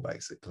arsehole,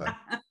 basically.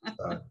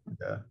 So,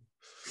 yeah.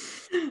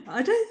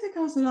 I don't think I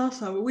was an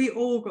arsehole, but we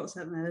all got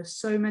sent there. There's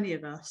so many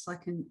of us. I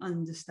can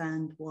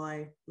understand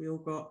why we all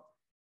got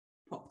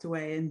popped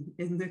away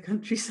in the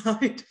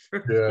countryside for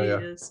a few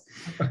years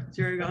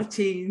during our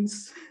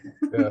teens.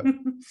 Yeah.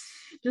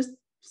 Just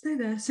stay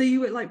there. So you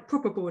were like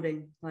proper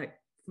boarding, like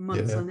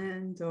months on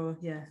end, or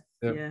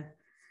because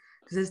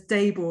there's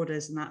day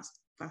boarders, and that's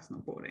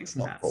not boarding.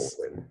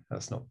 Boarding.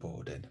 That's not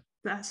boarding.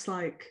 That's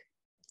like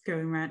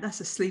going around.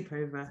 That's a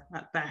sleepover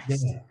at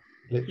best. Yeah,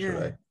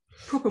 literally. Yeah.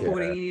 Proper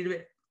boarding, you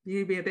need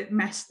to be a bit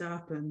messed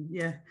up, and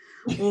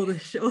all the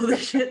shit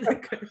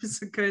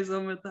that goes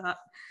on with that.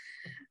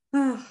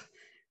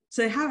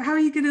 So how are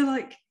you gonna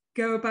like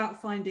go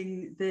about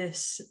finding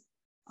this?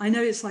 I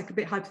know it's like a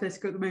bit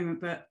hypothetical at the moment,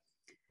 but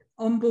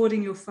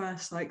onboarding your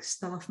first like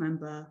staff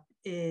member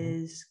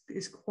is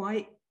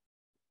quite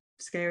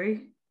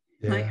scary.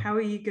 Like, how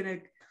are you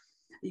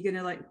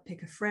gonna like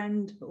pick a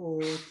friend,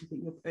 or do you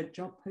think you'll put a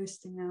job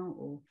posting out,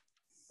 or?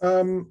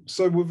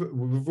 So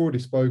we've already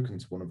spoken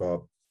to one of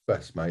our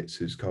best mates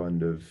who's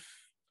kind of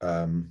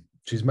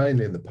she's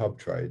mainly in the pub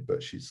trade,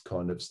 but she's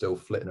kind of still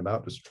flitting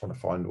about, just trying to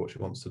find what she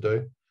wants to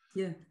do.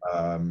 Yeah.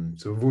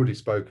 So we've already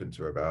spoken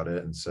to her about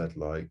it and said,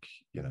 like,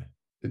 you know,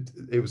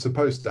 it was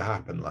supposed to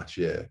happen last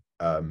year,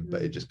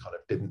 but it just kind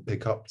of didn't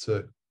pick up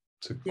to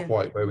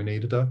quite where we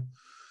needed her.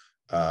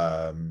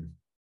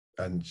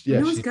 And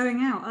no one's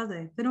going out, are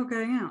they? They're not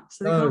going out,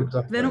 so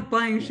they're not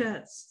buying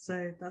shirts.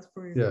 So that's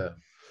probably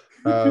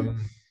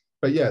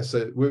but yeah,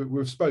 so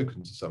we've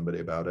spoken to somebody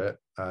about it,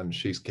 and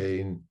she's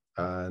keen,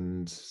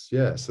 and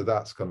so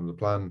that's kind of the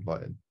plan.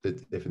 Like,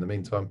 if in the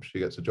meantime she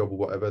gets a job or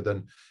whatever,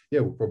 then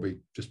we'll probably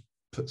just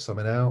put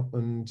something out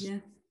and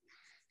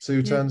see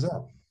who turns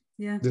out.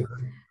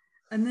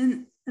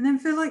 And then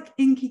for like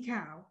Inky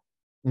Cow,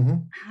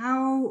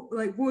 how,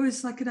 like, what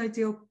is like an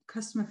ideal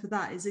customer for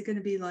that? Is it going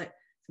to be like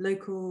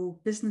local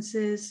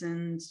businesses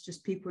and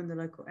just people in the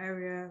local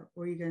area,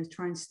 or are you going to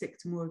try and stick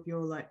to more of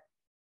your like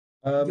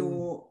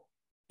your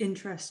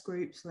interest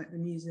groups, like the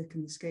music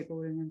and the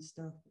skateboarding and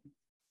stuff?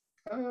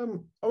 I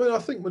mean, I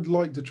think we'd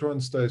like to try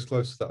and stay as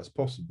close to that as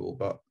possible,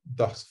 but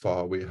thus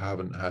far we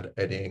haven't had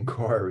any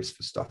inquiries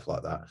for stuff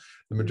like that.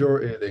 The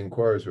majority of the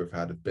inquiries we've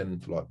had have been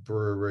for like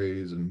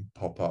breweries and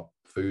pop-up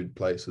food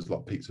places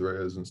like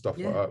pizzerias and stuff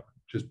like that,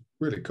 which is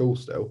really cool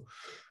still.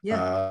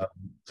 So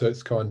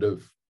it's kind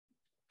of,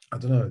 I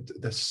don't know,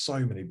 there's so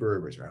many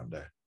breweries around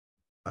there.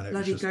 And it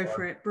bloody go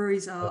for it.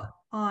 Breweries are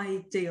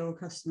ideal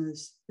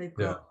customers. They've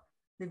got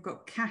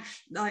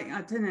cash. Like,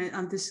 I don't know,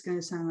 I'm just going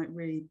to sound like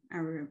really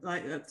arrogant,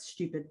 like that's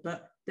stupid,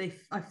 but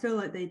I feel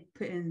like they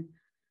put in,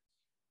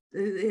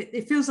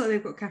 it feels like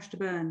they've got cash to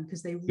burn,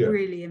 because they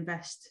really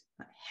invest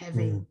like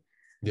heavy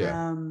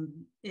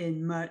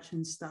in merch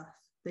and stuff.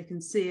 They can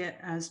see it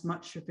as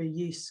much of a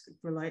use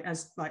for like,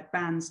 as like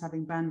bands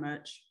having band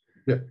merch.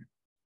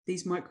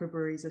 These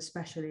microbreweries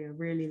especially are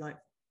really like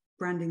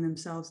branding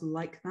themselves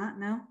like that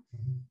now.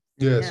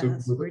 So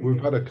we've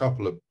had a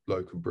couple of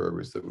local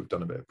breweries that we've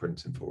done a bit of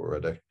printing for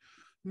already.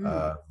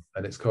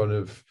 And it's kind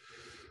of,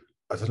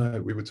 I don't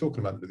know, we were talking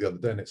about it the other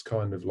day, and it's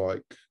kind of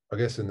like, I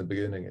guess in the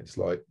beginning it's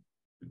like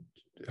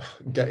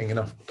getting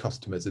enough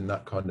customers in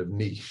that kind of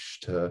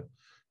niche to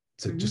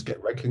just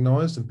get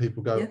recognized, and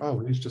people go, oh,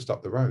 he's just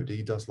up the road,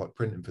 he does like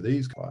printing for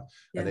these guys.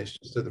 And it's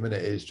just, at the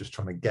minute, it's just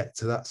trying to get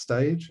to that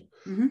stage.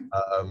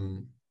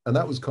 And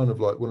that was kind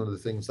of like one of the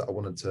things that I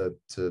wanted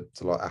to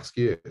like ask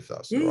you, if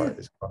that's all right.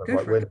 It's kind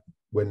of like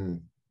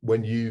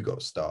when you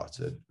got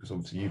started, because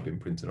obviously you've been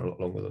printing a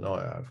lot longer than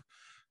I have.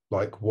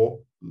 Like, what,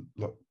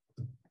 like,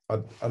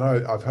 I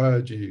know I've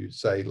heard you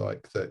say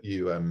like that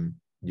you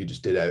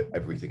just did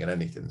everything and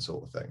anything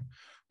sort of thing,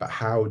 but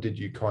how did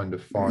you kind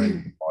of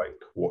find like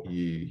what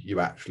you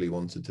actually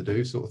wanted to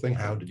do sort of thing?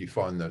 How did you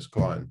find those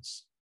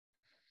clients?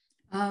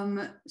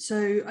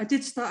 So I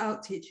did start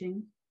out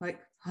teaching like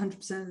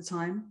 100% of the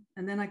time,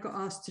 and then I got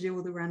asked to do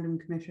all the random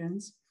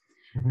commissions.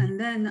 And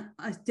then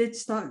I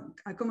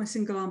got my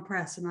single arm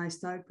press, and I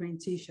started printing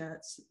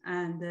t-shirts,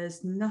 and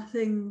there's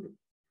nothing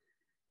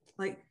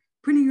like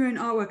printing your own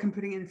artwork and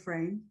putting it in a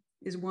frame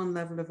is one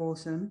level of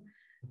awesome.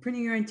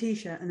 Printing your own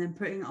t-shirt and then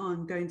putting it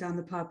on, going down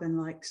the pub, and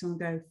like someone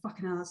go,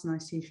 fucking hell, that's a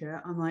nice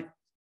t-shirt. I'm like,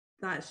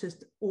 that's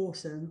just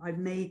awesome. I've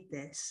made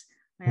this.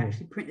 I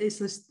actually print this.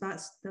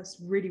 That's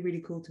really,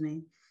 really cool to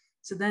me.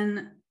 So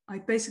then I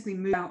basically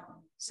moved out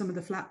some of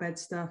the flatbed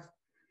stuff,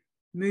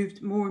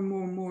 moved more and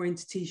more and more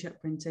into t-shirt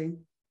printing.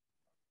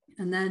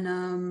 And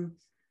then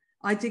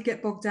I did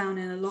get bogged down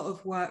in a lot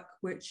of work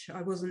which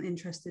I wasn't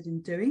interested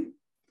in doing.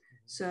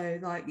 So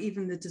like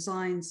even the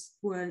designs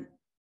weren't,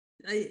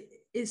 I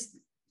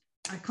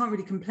can't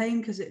really complain,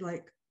 because it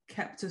like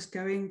kept us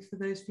going for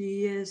those few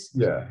years.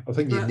 Yeah, I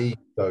think you But need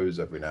those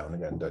every now and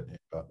again, don't you?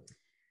 But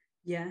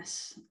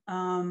yes,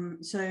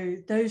 so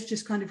those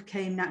just kind of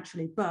came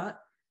naturally, but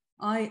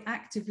I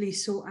actively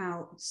sought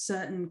out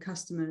certain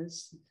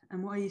customers,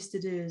 and what I used to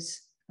do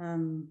is,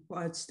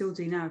 what I'd still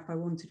do now if I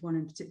wanted one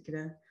in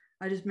particular,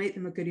 I just make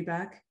them a goodie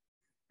bag,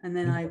 and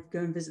then I go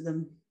and visit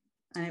them,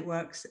 and it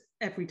works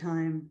every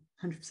time,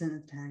 100%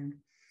 of the time.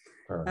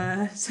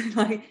 So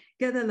like,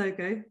 get their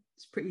logo.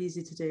 It's pretty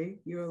easy to do.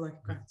 You're like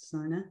a graphic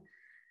designer.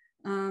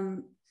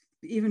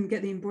 Even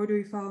get the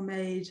embroidery file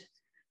made.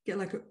 Get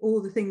like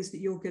all the things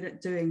that you're good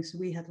at doing. So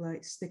we had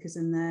like stickers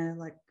in there,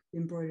 like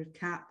embroidered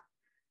cap.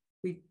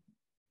 We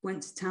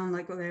went to town,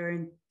 like got their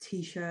own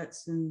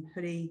t-shirts and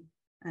hoodie,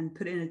 and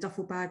put it in a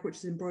duffel bag, which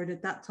is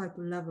embroidered. That type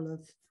of level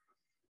of.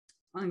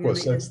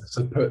 So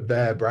put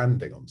their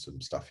branding on some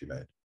stuff you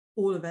made.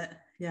 All of it,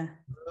 yeah.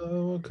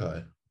 Oh,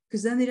 okay.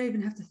 Because then they don't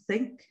even have to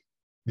think.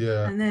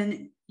 Yeah. And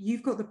then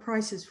you've got the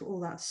prices for all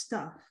that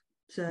stuff,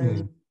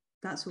 so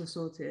that's all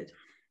sorted.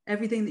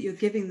 Everything that you're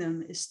giving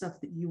them is stuff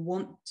that you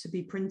want to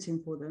be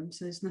printing for them,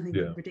 so there's nothing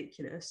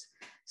ridiculous.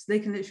 So they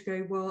can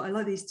literally go, well, I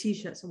like these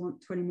t-shirts, I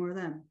want 20 more of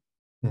them.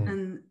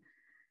 And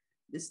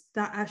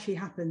that actually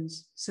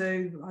happens.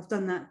 So I've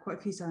done that quite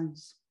a few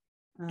times.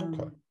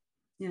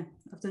 Yeah,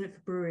 I've done it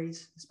for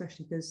breweries,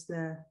 especially because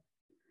they're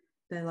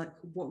like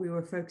what we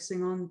were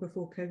focusing on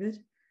before COVID.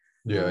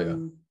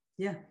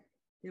 Yeah,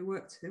 it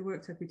worked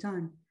every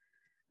time.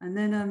 And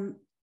then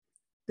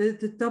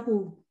the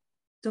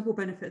double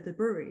benefit of the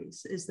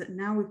breweries is that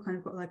now we've kind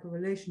of got like a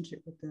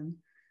relationship with them.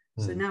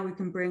 So now we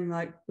can bring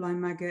like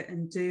Blind Maggot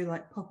and do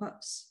like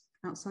pop-ups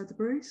outside the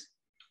breweries.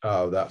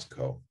 Oh, that's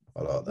cool.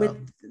 I like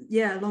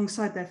that.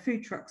 Alongside their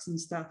food trucks and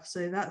stuff.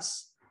 So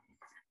that's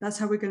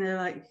how we're going to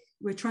like,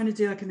 we're trying to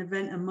do like an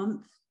event a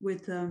month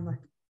with like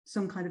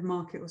some kind of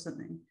market or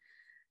something.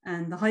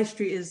 And the high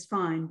street is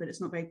fine, but it's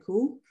not very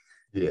cool.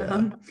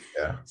 Yeah.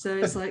 So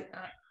it's like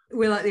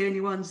we're like the only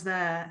ones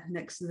there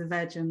next to the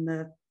veg and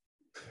the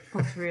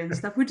pottery and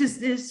stuff, which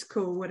is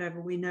cool.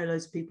 Whatever, we know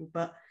loads of people,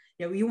 but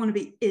yeah, you want to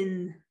be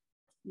in,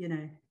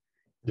 in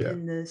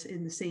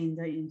the scene,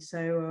 don't you?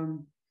 So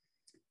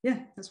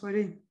that's what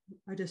I do.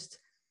 I just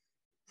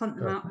hunt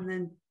them out and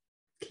then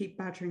keep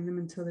badgering them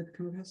until they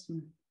become a customer.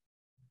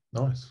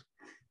 Nice.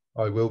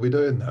 I will be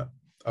doing that.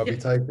 I'll be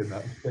taking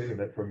that and stealing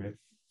it from you.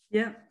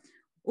 Yeah.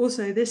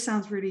 Also, this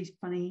sounds really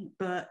funny,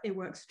 but it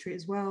works a treat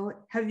as well.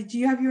 Do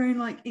you have your own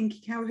like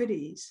Inky Cow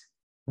hoodies?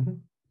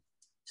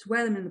 Just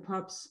wear them in the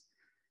pubs.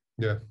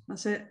 Yeah.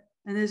 That's it.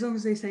 And as long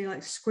as they say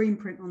like screen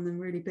print on them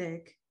really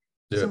big,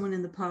 someone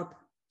in the pub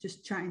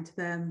just chatting to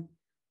them,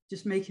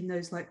 just making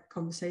those like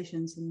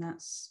conversations, and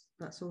that's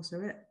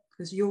also it.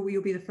 Because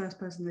you'll be the first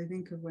person they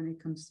think of when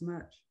it comes to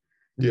merch.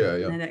 Yeah.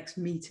 In their next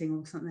meeting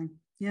or something.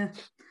 Yeah.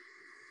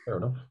 Fair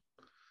enough.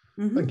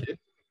 Thank you.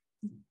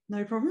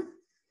 No problem.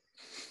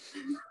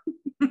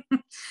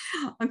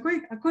 I'm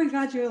quite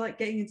glad you're like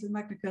getting into the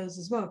Magna Girls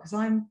as well, because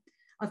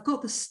I've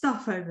got the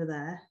stuff over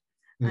there,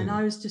 and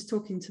I was just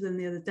talking to them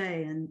the other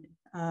day, and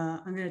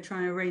I'm going to try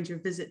and arrange a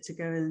visit to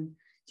go, and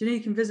do you know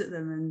you can visit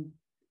them? And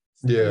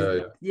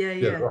yeah.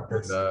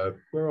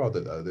 Where are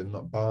they though? They're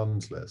not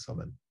Barnsley or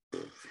something.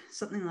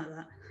 Something like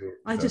that.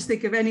 I just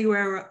think of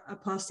anywhere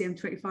past the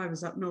M25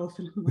 is up north,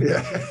 and I'm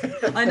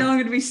like, I know I'm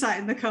going to be sat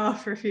in the car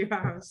for a few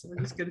hours, so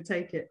I'm just going to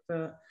take it.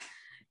 But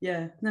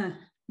yeah, no,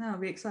 I'll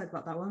be excited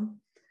about that one.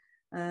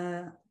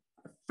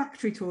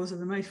 Factory tours are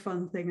the most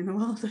fun thing in the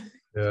world.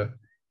 Yeah.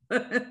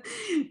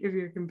 If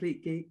you're a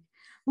complete geek.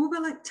 What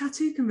about like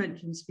tattoo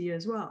conventions for you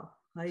as well?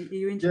 Are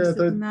you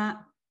interested in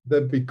that?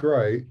 They'd be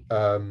great,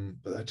 but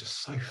they're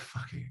just so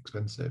fucking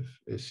expensive.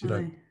 It's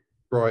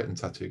Brighton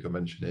Tattoo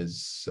Convention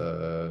is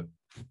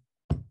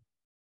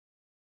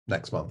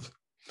next month,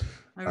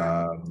 like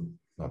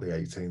the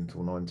 18th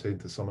or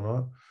 19th or something like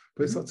that.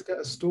 But it's like to get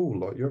a stall,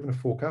 like you're having to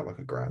fork out like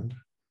 $1,000. Do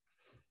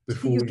you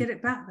think you'll get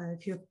it back though?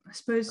 I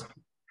suppose.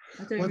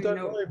 I don't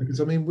know,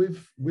 because I mean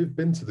we've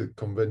been to the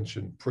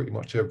convention pretty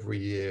much every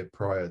year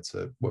prior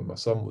to when my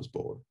son was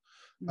born.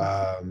 We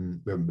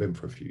haven't been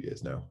for a few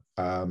years now.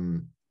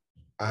 And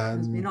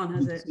hasn't been on,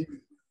 has it?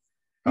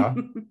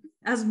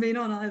 Hasn't been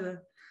on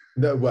either.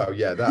 No, well,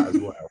 yeah, that as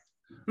well.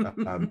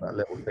 That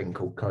little thing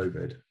called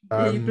COVID.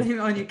 You blame it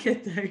on your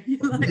kid though.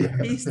 You're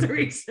like, he's the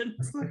reason.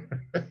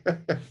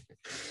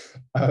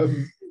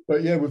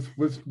 But yeah,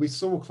 we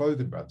saw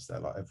clothing brands there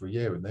like every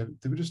year, and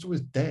they were just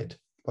always dead.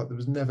 Like there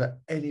was never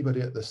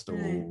anybody at the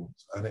stalls,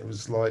 and it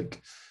was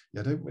like,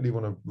 I don't really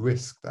want to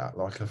risk that.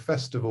 Like a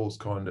festival's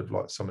kind of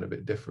like something a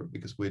bit different,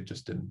 because we're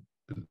just in.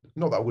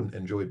 Not that I wouldn't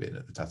enjoy being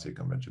at the tattoo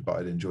convention, but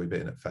I'd enjoy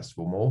being at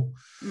festival more.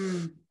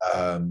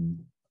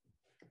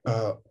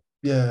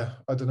 Yeah,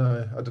 I don't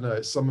know.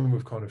 It's something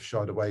we've kind of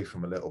shied away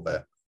from a little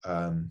bit,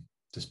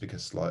 just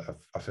because like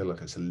I feel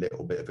like it's a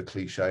little bit of a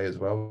cliche as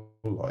well.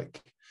 Like,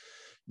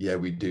 yeah,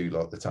 we do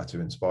like the tattoo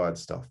inspired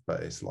stuff,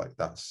 but it's like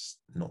that's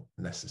not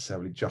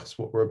necessarily just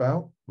what we're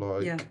about.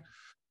 Like,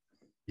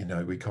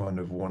 we kind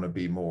of want to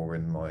be more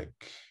in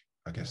like,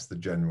 I guess, the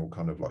general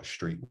kind of like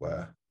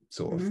streetwear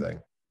sort of thing.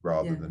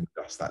 rather than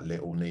just that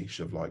little niche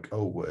of like,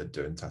 oh, we're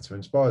doing tattoo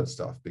inspired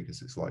stuff,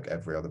 because it's like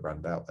every other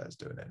brand out there is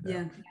doing it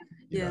now.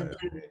 You know,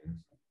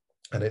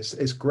 and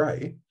it's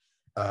great,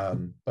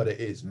 but it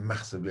is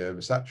massively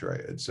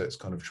oversaturated. So it's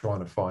kind of trying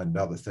to find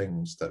other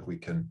things that we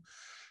can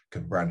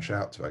branch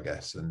out to, I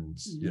guess. And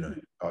you know,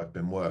 I've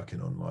been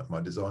working on like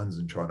my designs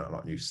and trying out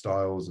like new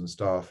styles and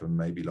stuff, and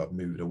maybe like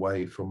moving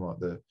away from like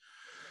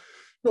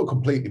not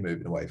completely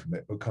moving away from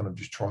it, but kind of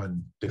just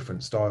trying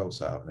different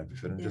styles out and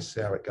everything, and just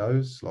see how it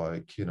goes.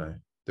 Like, you know,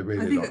 the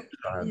really like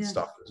brand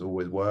stuff has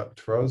always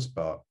worked for us,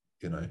 but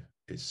you know,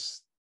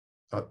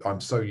 I'm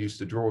so used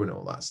to drawing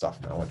all that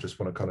stuff now. I just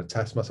want to kind of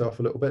test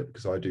myself a little bit,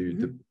 because I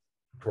do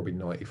probably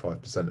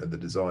 95% of the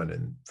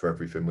designing for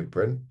everything we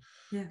print.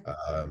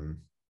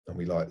 And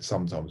we like,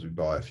 sometimes we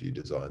buy a few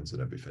designs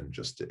and everything,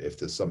 just if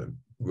there's something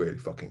really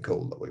fucking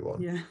cool that we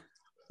want.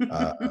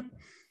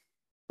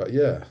 But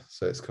yeah,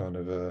 so it's kind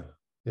of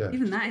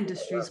even that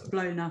industry's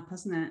blown up,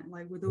 hasn't it?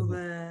 Like with all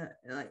the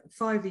like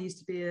Fiverr used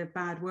to be a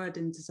bad word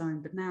in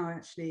design, but now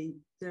actually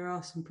there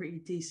are some pretty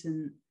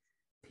decent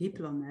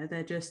people on there.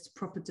 They're just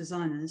proper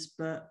designers,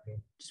 but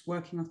just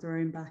working off their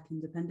own back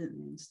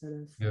independently instead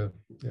of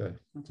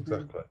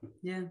exactly.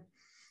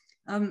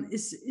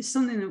 It's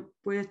something that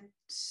we're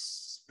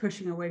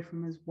pushing away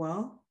from as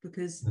well,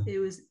 because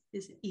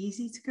it's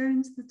easy to go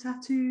into the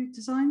tattoo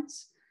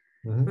designs,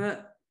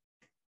 but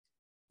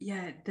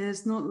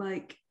there's not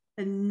like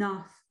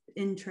enough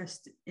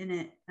interest in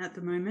it at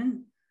the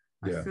moment.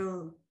 I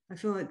feel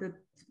like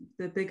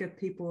the bigger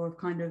people have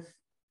kind of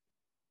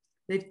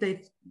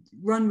they've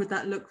run with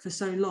that look for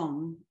so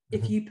long.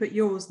 If you put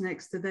yours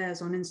next to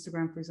theirs on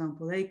Instagram, for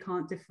example, they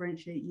can't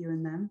differentiate you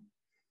and them,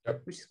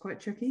 which is quite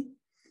tricky.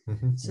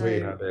 So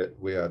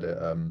we had it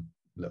a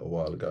little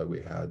while ago.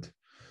 We had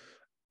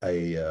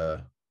a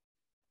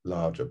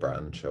larger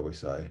brand, shall we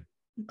say,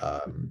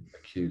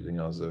 accusing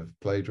us of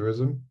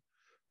plagiarism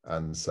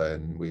and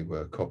saying we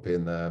were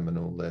copying them and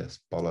all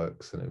this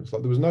bollocks, and it was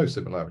like there was no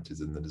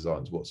similarities in the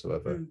designs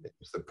whatsoever. It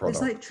was the product.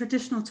 It's like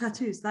traditional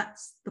tattoos.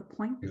 That's the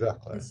point.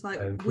 Exactly. It's like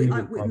and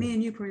me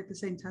and you probably have the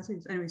same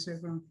tattoos. Anyway, so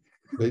wrong.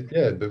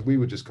 But we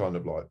were just kind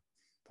of like,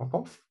 fuck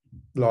off.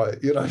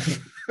 Like, you know,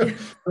 I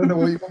don't know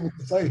what you want me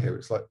to say here.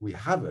 It's like, we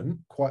haven't,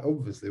 quite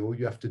obviously. All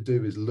you have to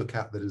do is look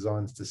at the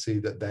designs to see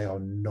that they are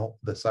not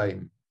the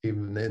same,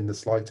 even in the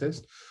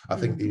slightest. I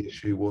think the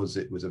issue was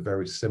it was a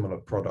very similar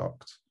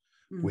product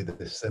with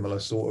a similar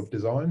sort of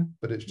design,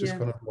 but it's just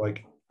kind of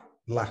like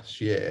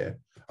last year.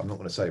 I'm not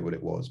going to say what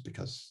it was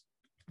because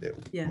it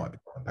might be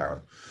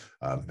apparent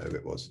who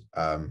it was,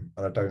 and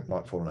I don't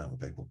like falling out with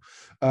people.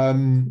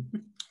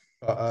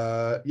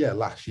 But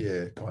last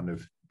year, kind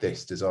of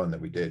this design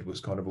that we did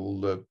was kind of all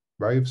the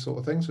rave sort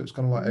of thing. So it's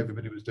kind of like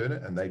everybody was doing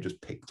it, and they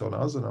just picked on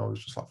us, and I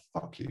was just like,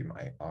 "Fuck you,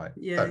 mate!"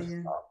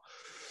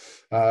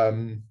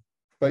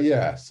 But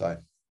yeah, so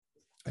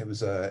it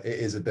was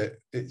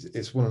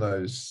it's one of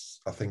those,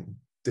 I think,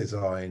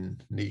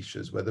 design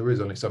niches where there is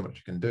only so much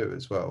you can do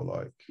as well.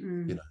 Like,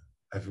 you know,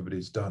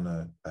 everybody's done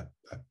a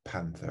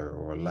panther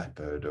or a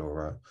leopard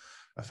or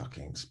a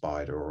fucking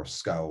spider or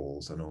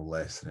skulls and all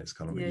this, and it's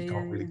kind of you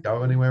can't really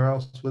go anywhere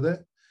else with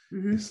it.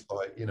 It's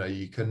like, you know,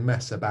 you can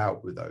mess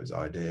about with those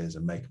ideas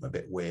and make them a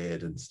bit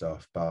weird and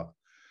stuff, but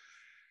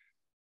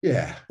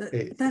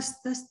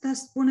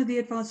that's one of the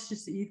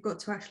advantages that you've got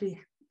to actually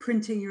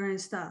printing your own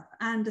stuff,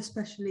 and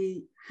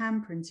especially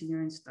hand printing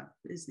your own stuff,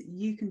 is that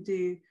you can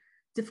do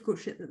difficult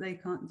shit that they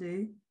can't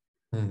do.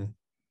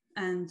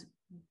 And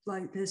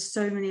like there's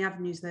so many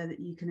avenues there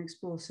that you can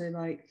explore. So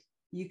like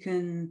you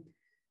can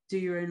do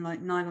your own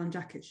like nylon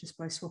jackets just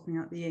by swapping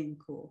out the ink,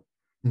 or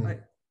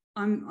like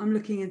I'm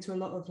looking into a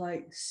lot of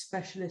like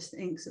specialist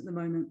inks at the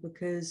moment,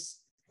 because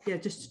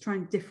just to try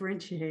and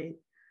differentiate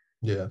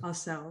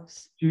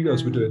ourselves. You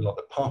guys were doing like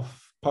the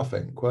puff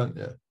ink, weren't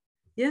you?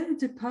 Yeah, we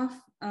did puff.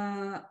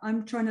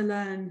 I'm trying to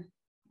learn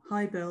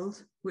high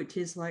build, which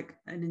is like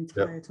an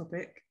entire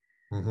topic.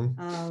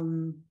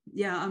 I'm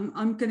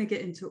going to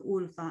get into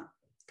all of that,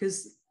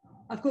 because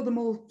I've got them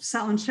all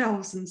sat on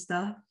shelves and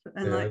stuff,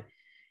 and like,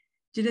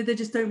 do you know, they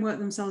just don't work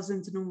themselves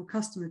into normal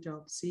customer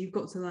jobs. So you've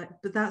got to like,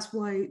 but that's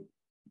why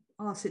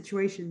our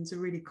situations are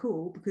really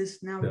cool,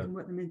 because now we can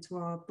work them into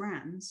our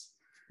brands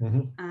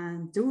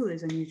and do all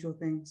those unusual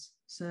things.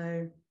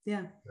 So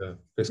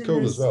it's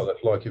cool as well.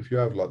 That like if you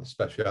have like the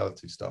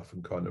speciality stuff,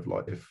 and kind of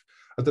like, if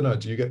I don't know,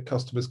 do you get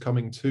customers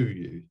coming to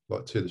you,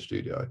 like to the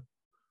studio?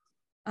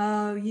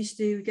 Used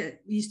to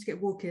get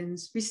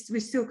walk-ins. We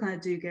still kind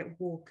of do get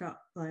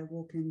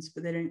walk-ins,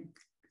 but they don't.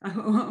 I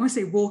want to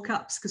say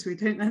walk-ups because we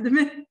don't let them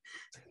in.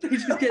 They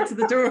just get to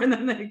the door and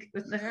then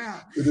they're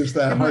out. They're just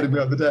there hiding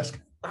behind the desk.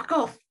 Back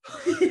off.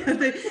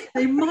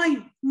 They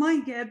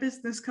might get a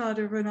business card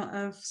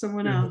of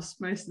someone else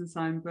most of the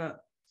time, but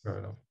fair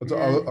enough.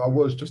 I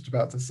was just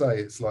about to say,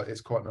 it's like,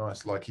 it's quite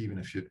nice, like even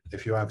if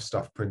you have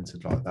stuff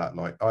printed like that,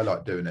 like I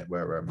like doing it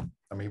where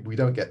I mean, we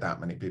don't get that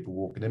many people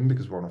walking in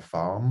because we're on a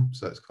farm,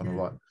 so it's kind of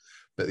like,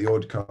 but the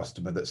odd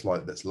customer that's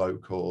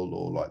local,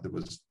 or like there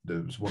was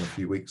one a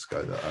few weeks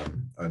ago that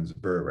owns a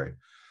brewery,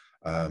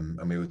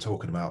 And we were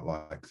talking about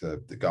like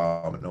the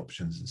garment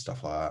options and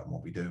stuff like that and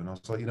what we do. And I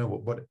was like, you know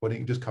what, why don't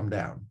you just come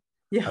down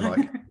and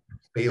like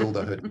feel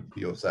the hoodie for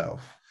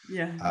yourself,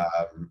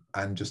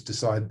 and just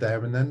decide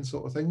there and then,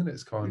 sort of thing. And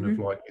it's kind of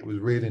like, it was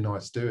really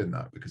nice doing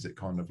that, because it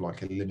kind of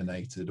like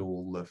eliminated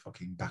all the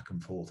fucking back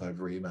and forth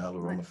over email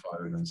or on the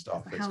phone and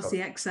stuff. How's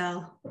the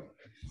Excel?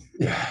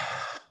 Yeah.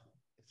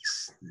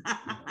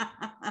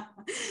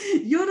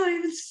 You're not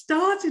even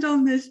started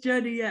on this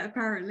journey yet,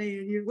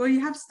 apparently. You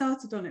have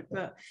started on it,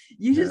 but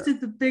you just did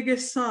the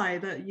biggest sigh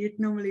that you'd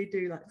normally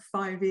do like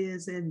 5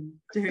 years in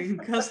doing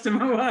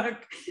customer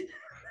work.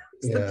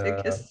 It's the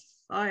biggest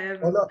sigh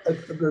ever.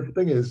 The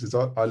thing is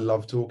I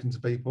love talking to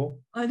people.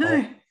 I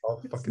know.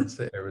 I'll fucking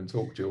sit here and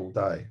talk to you all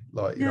day.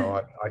 Like, you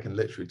know, I can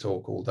literally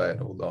talk all day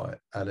and all night.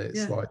 And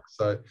it's like,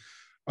 so,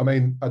 I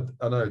mean, I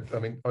know, I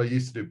mean, I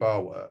used to do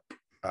bar work.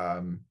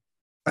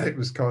 And it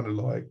was kind of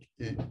like,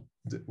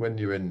 when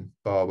you're in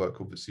bar work,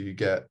 obviously you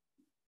get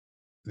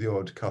the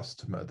odd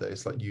customer that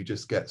it's like you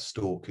just get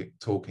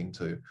talking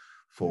to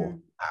for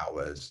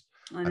hours.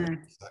 I know.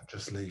 Like,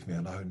 just leave me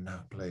alone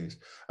now, please.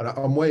 And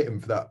I'm waiting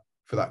for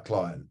that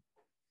client.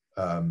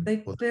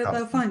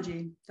 They'll find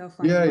you. They'll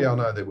find you. Yeah, I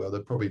know they will.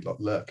 They're probably like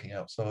lurking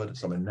outside or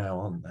something now,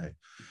 aren't they?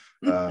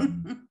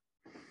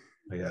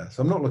 Yeah,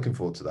 so I'm not looking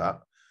forward to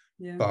that.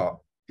 Yeah. But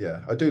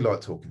yeah, I do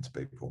like talking to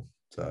people.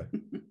 So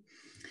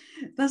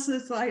that's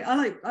like I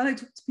like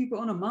to talk to people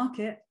on a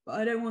market, but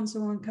I don't want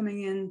someone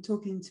coming in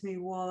talking to me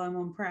while I'm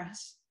on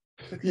press,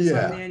 because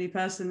I'm the only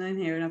person in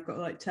here and I've got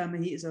to like turn my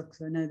heaters off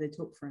because I know they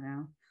talk for an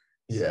hour.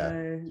 Yeah.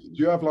 So, do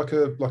you have like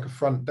a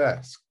front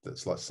desk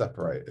that's like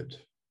separated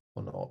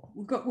or not?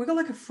 We've got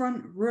like a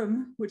front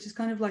room, which is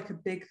kind of like a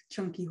big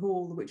chunky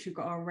hall, which we've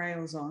got our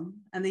rails on,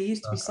 and they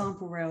used to be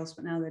sample rails,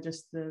 but now they're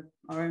just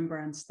our own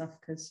brand stuff,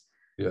 because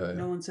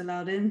no one's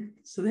allowed in,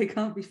 so they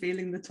can't be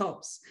feeling the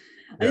tops.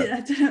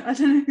 I don't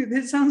know,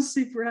 it sounds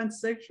super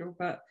antisocial,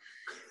 but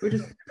we're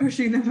just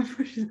pushing them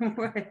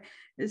away.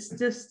 It's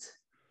just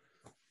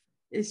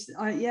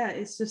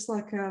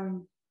like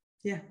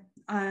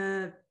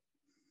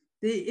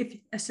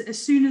as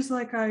soon as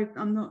like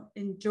I'm not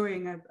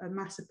enjoying a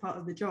massive part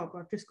of the job,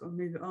 I've just got to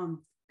move it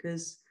on,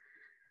 because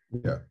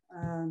I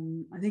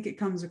think it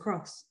comes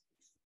across.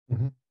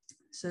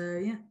 So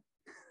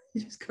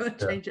you just got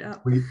to change it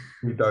up. We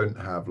don't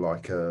have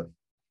like a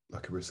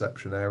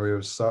reception area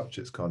as such.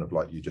 It's kind of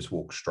like you just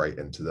walk straight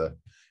into the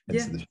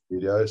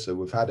studio. So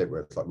we've had it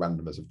where it's like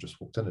randomers have just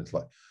walked in. It's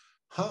like,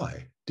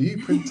 hi, do you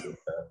print it?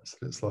 So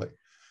it's like,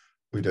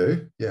 we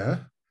do, yeah.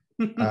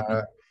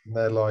 And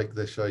they're like,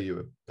 they show you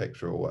a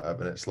picture or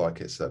whatever, and it's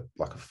like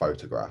like a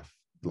photograph,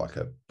 like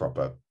a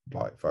proper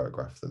like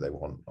photograph that they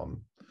want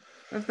on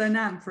of their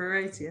nan for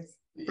a 80th.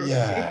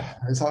 Yeah,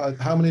 it's like,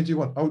 how many do you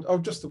want? Oh,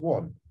 just the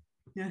one.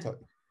 Yeah. It's like,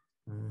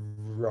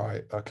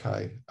 right,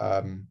 okay.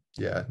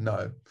 Yeah,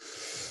 no.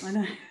 I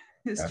know,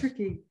 it's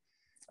tricky.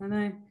 I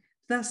know.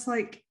 That's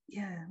like,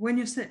 when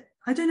you're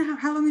I don't know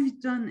how long have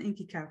you done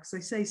Inky Cow? Because they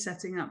say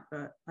setting up,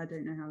 but I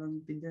don't know how long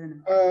you've been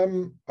doing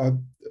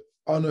it.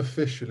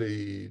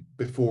 Unofficially,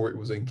 before it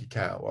was Inky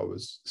Cow, I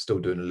was still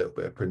doing a little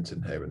bit of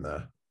printing here and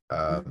there.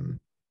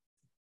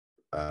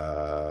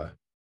 But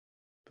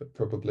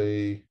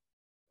probably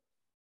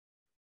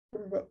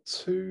about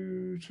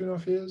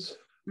 2.5 years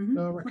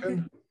now, I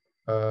reckon.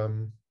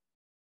 Okay.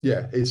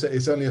 Yeah,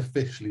 it's only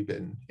officially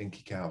been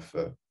Inky Cow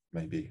for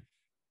maybe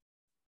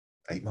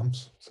 8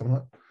 months, something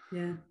like that.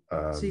 Yeah.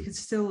 So you can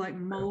still like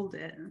mold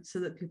it so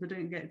that people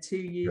don't get too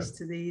used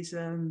to these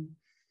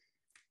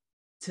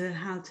to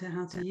how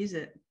to use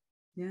it.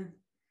 Yeah.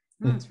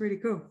 Oh, that's really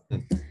cool.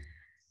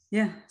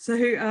 Yeah. So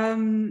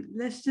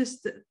let's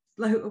just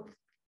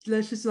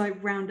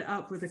round it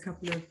up with a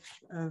couple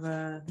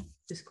of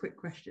just quick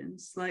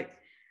questions. Like,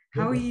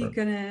 how are you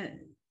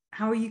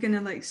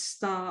gonna like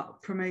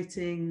start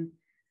promoting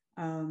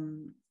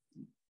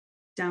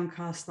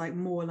Downcast like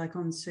more like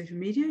on social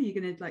media? Are you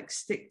gonna like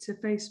stick to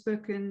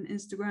Facebook and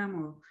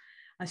Instagram, or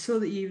I saw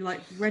that you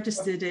like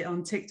registered it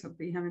on TikTok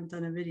but you haven't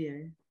done a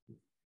video?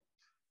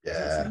 Yeah. Is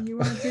that something you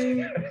want to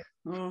do?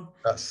 Or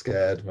that's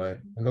scared, mate.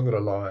 I'm not gonna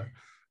lie.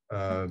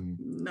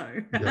 No.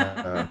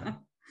 Yeah.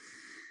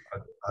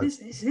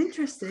 It's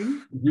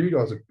interesting. You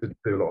guys do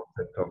a lot of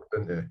TikTok,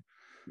 don't you?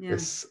 Yeah.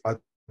 I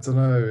don't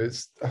know.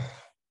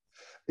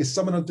 It's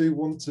something I do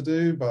want to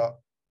do, but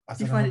I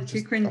don't know. Find it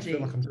too cringy? I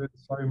feel like I'm doing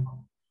so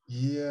much.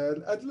 Yeah,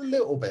 a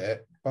little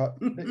bit, but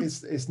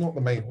it's not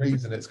the main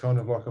reason. It's kind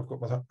of like I've got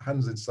my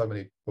hands in so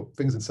many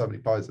things in so many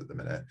pies at the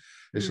minute.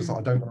 It's just like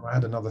I don't want to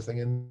add another thing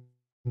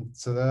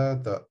into there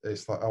that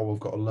it's like, oh, we've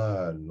got to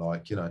learn.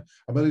 Like, you know,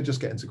 I'm only just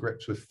getting to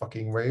grips with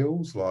fucking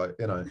Reels, like,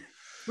 you know.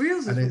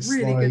 Reels is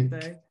really good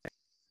though.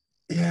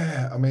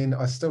 Yeah, I mean,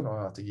 I still know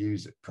how to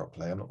use it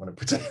properly. I'm not going to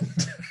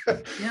pretend.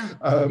 Yeah.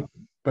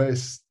 But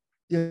it's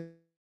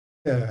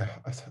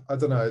I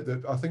don't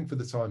know. I think for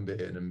the time being,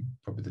 and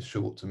probably the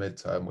short to mid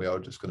term, we are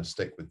just going to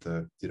stick with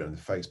the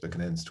Facebook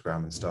and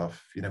Instagram and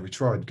stuff. You know, we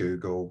tried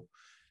Google,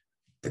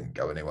 didn't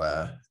go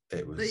anywhere.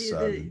 It was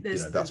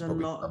that's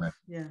probably a lot.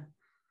 Yeah.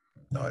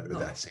 No, with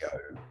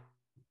SEO,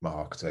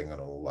 marketing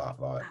and all that.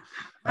 Like,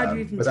 how do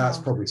you even but tell? that's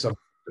probably something.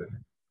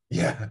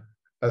 Yeah,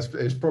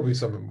 it's probably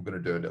something we're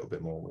going to do a little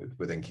bit more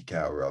with Inky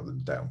Cow rather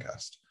than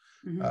Downcast.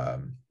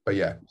 But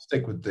yeah,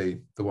 stick with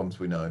the ones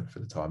we know for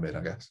the time being,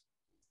 I guess.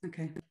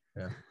 Okay.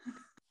 Yeah.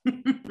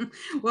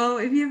 Well,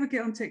 if you ever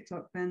get on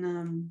TikTok,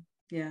 then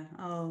yeah,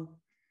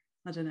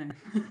 I don't know.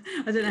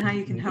 I don't know how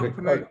you can help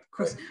promote.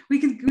 We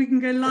can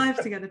go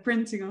live together,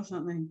 printing or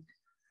something.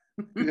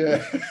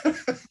 Yeah.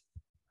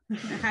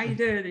 How you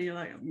doing? And you're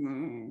like,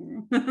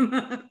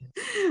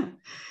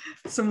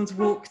 someone's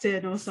walked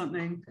in or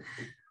something.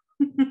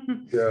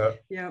 Yeah.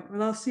 Yeah.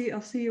 Well, I'll see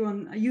you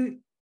on.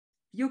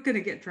 You're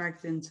gonna get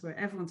dragged into it.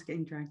 Everyone's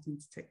getting dragged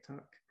into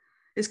TikTok.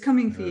 It's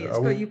coming for you. It's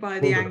got you by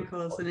the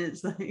ankles, and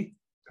it's like,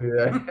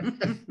 yeah.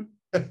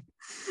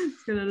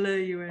 It's gonna lure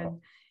you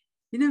in.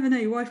 You never know.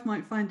 Your wife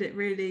might find it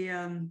really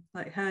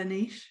like her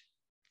niche.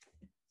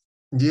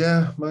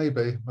 Yeah,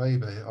 maybe. I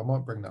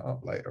might bring that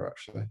up later,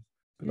 actually.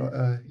 But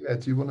yeah.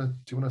 Do you want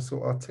to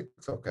sort our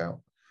TikTok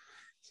out?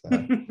 So,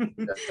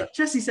 yeah.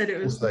 Jessie said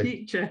it was the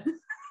future.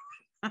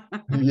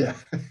 Yeah.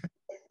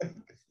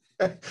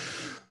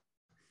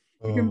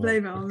 You can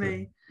blame it on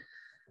me.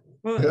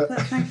 Well, yeah.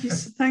 Thank you.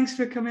 Thanks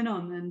for coming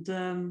on.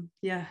 And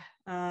yeah,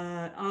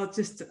 I'm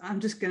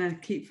just gonna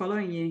keep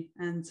following you.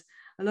 And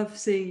I love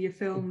seeing your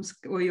films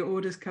or your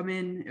orders come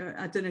in.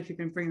 I don't know if you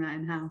can bring that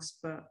in house,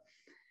 but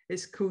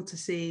it's cool to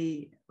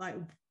see. Like,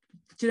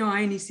 do you know,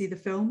 I only see the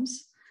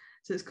films,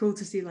 so it's cool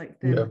to see like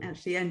them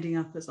actually ending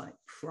up as like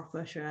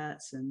proper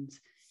shirts, and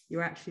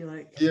you're actually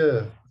like.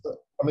 Yeah,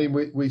 I mean,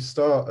 we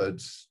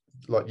started.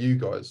 Like, you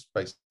guys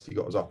basically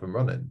got us up and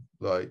running,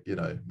 like, you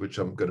know, which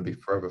I'm going to be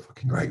forever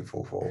fucking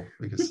grateful for,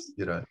 because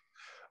you know,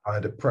 I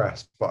had a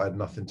press but I had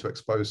nothing to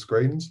expose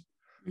screens.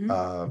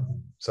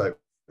 So it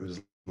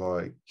was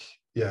like,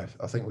 yeah,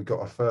 I think we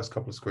got our first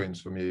couple of screens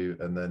from you,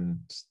 and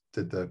then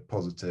did the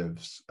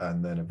positives,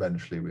 and then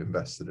eventually we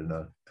invested in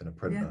a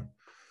printer.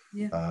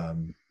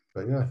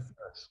 But yeah,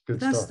 that's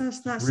good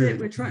stuff. That's really it.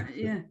 We're trying.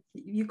 Yeah,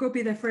 you've got to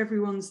be there for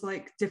everyone's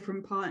like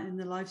different part in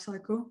the life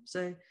cycle.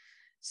 So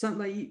something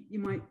like you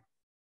might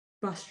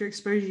bust your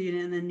exposure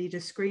unit and then need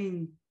a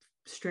screen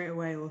straight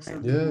away or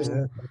something.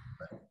 Yeah.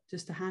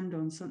 Just a hand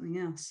on something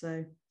else.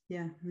 So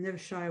yeah, never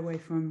shy away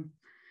from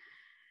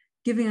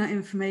giving out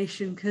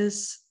information,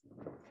 because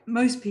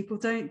most people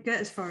don't get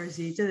as far as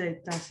you, do they,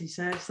 Darcy?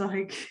 So it's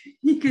like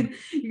you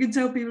can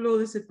tell people all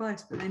this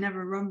advice, but they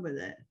never run with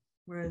it.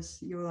 Whereas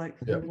you're like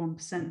the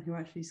 1% who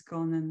actually has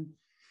gone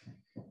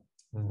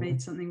and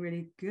made something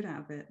really good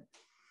out of it.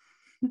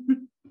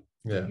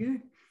 Yeah.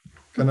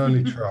 Can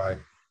only try.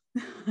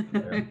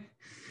 Yeah.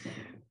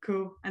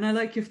 Cool. And I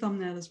like your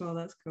thumbnail as well.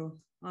 That's cool.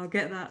 I'll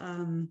get that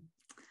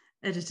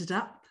edited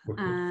up,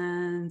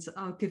 and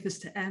I'll give this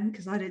to Em,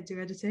 because I don't do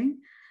editing.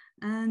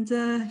 And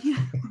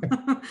yeah,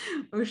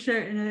 I'll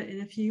share it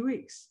in a few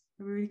weeks.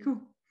 It'll be really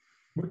cool.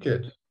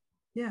 Wicked.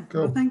 Yeah.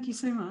 Cool. Well, thank you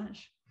so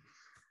much.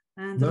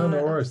 And no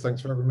worries.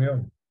 Thanks for having me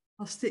on.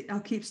 I'll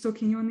keep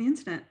stalking you on the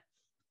internet.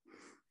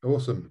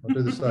 Awesome. I'll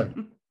do the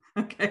same.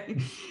 Okay.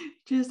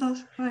 Cheers,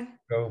 Daz. Bye.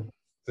 Cool.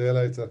 See you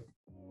later.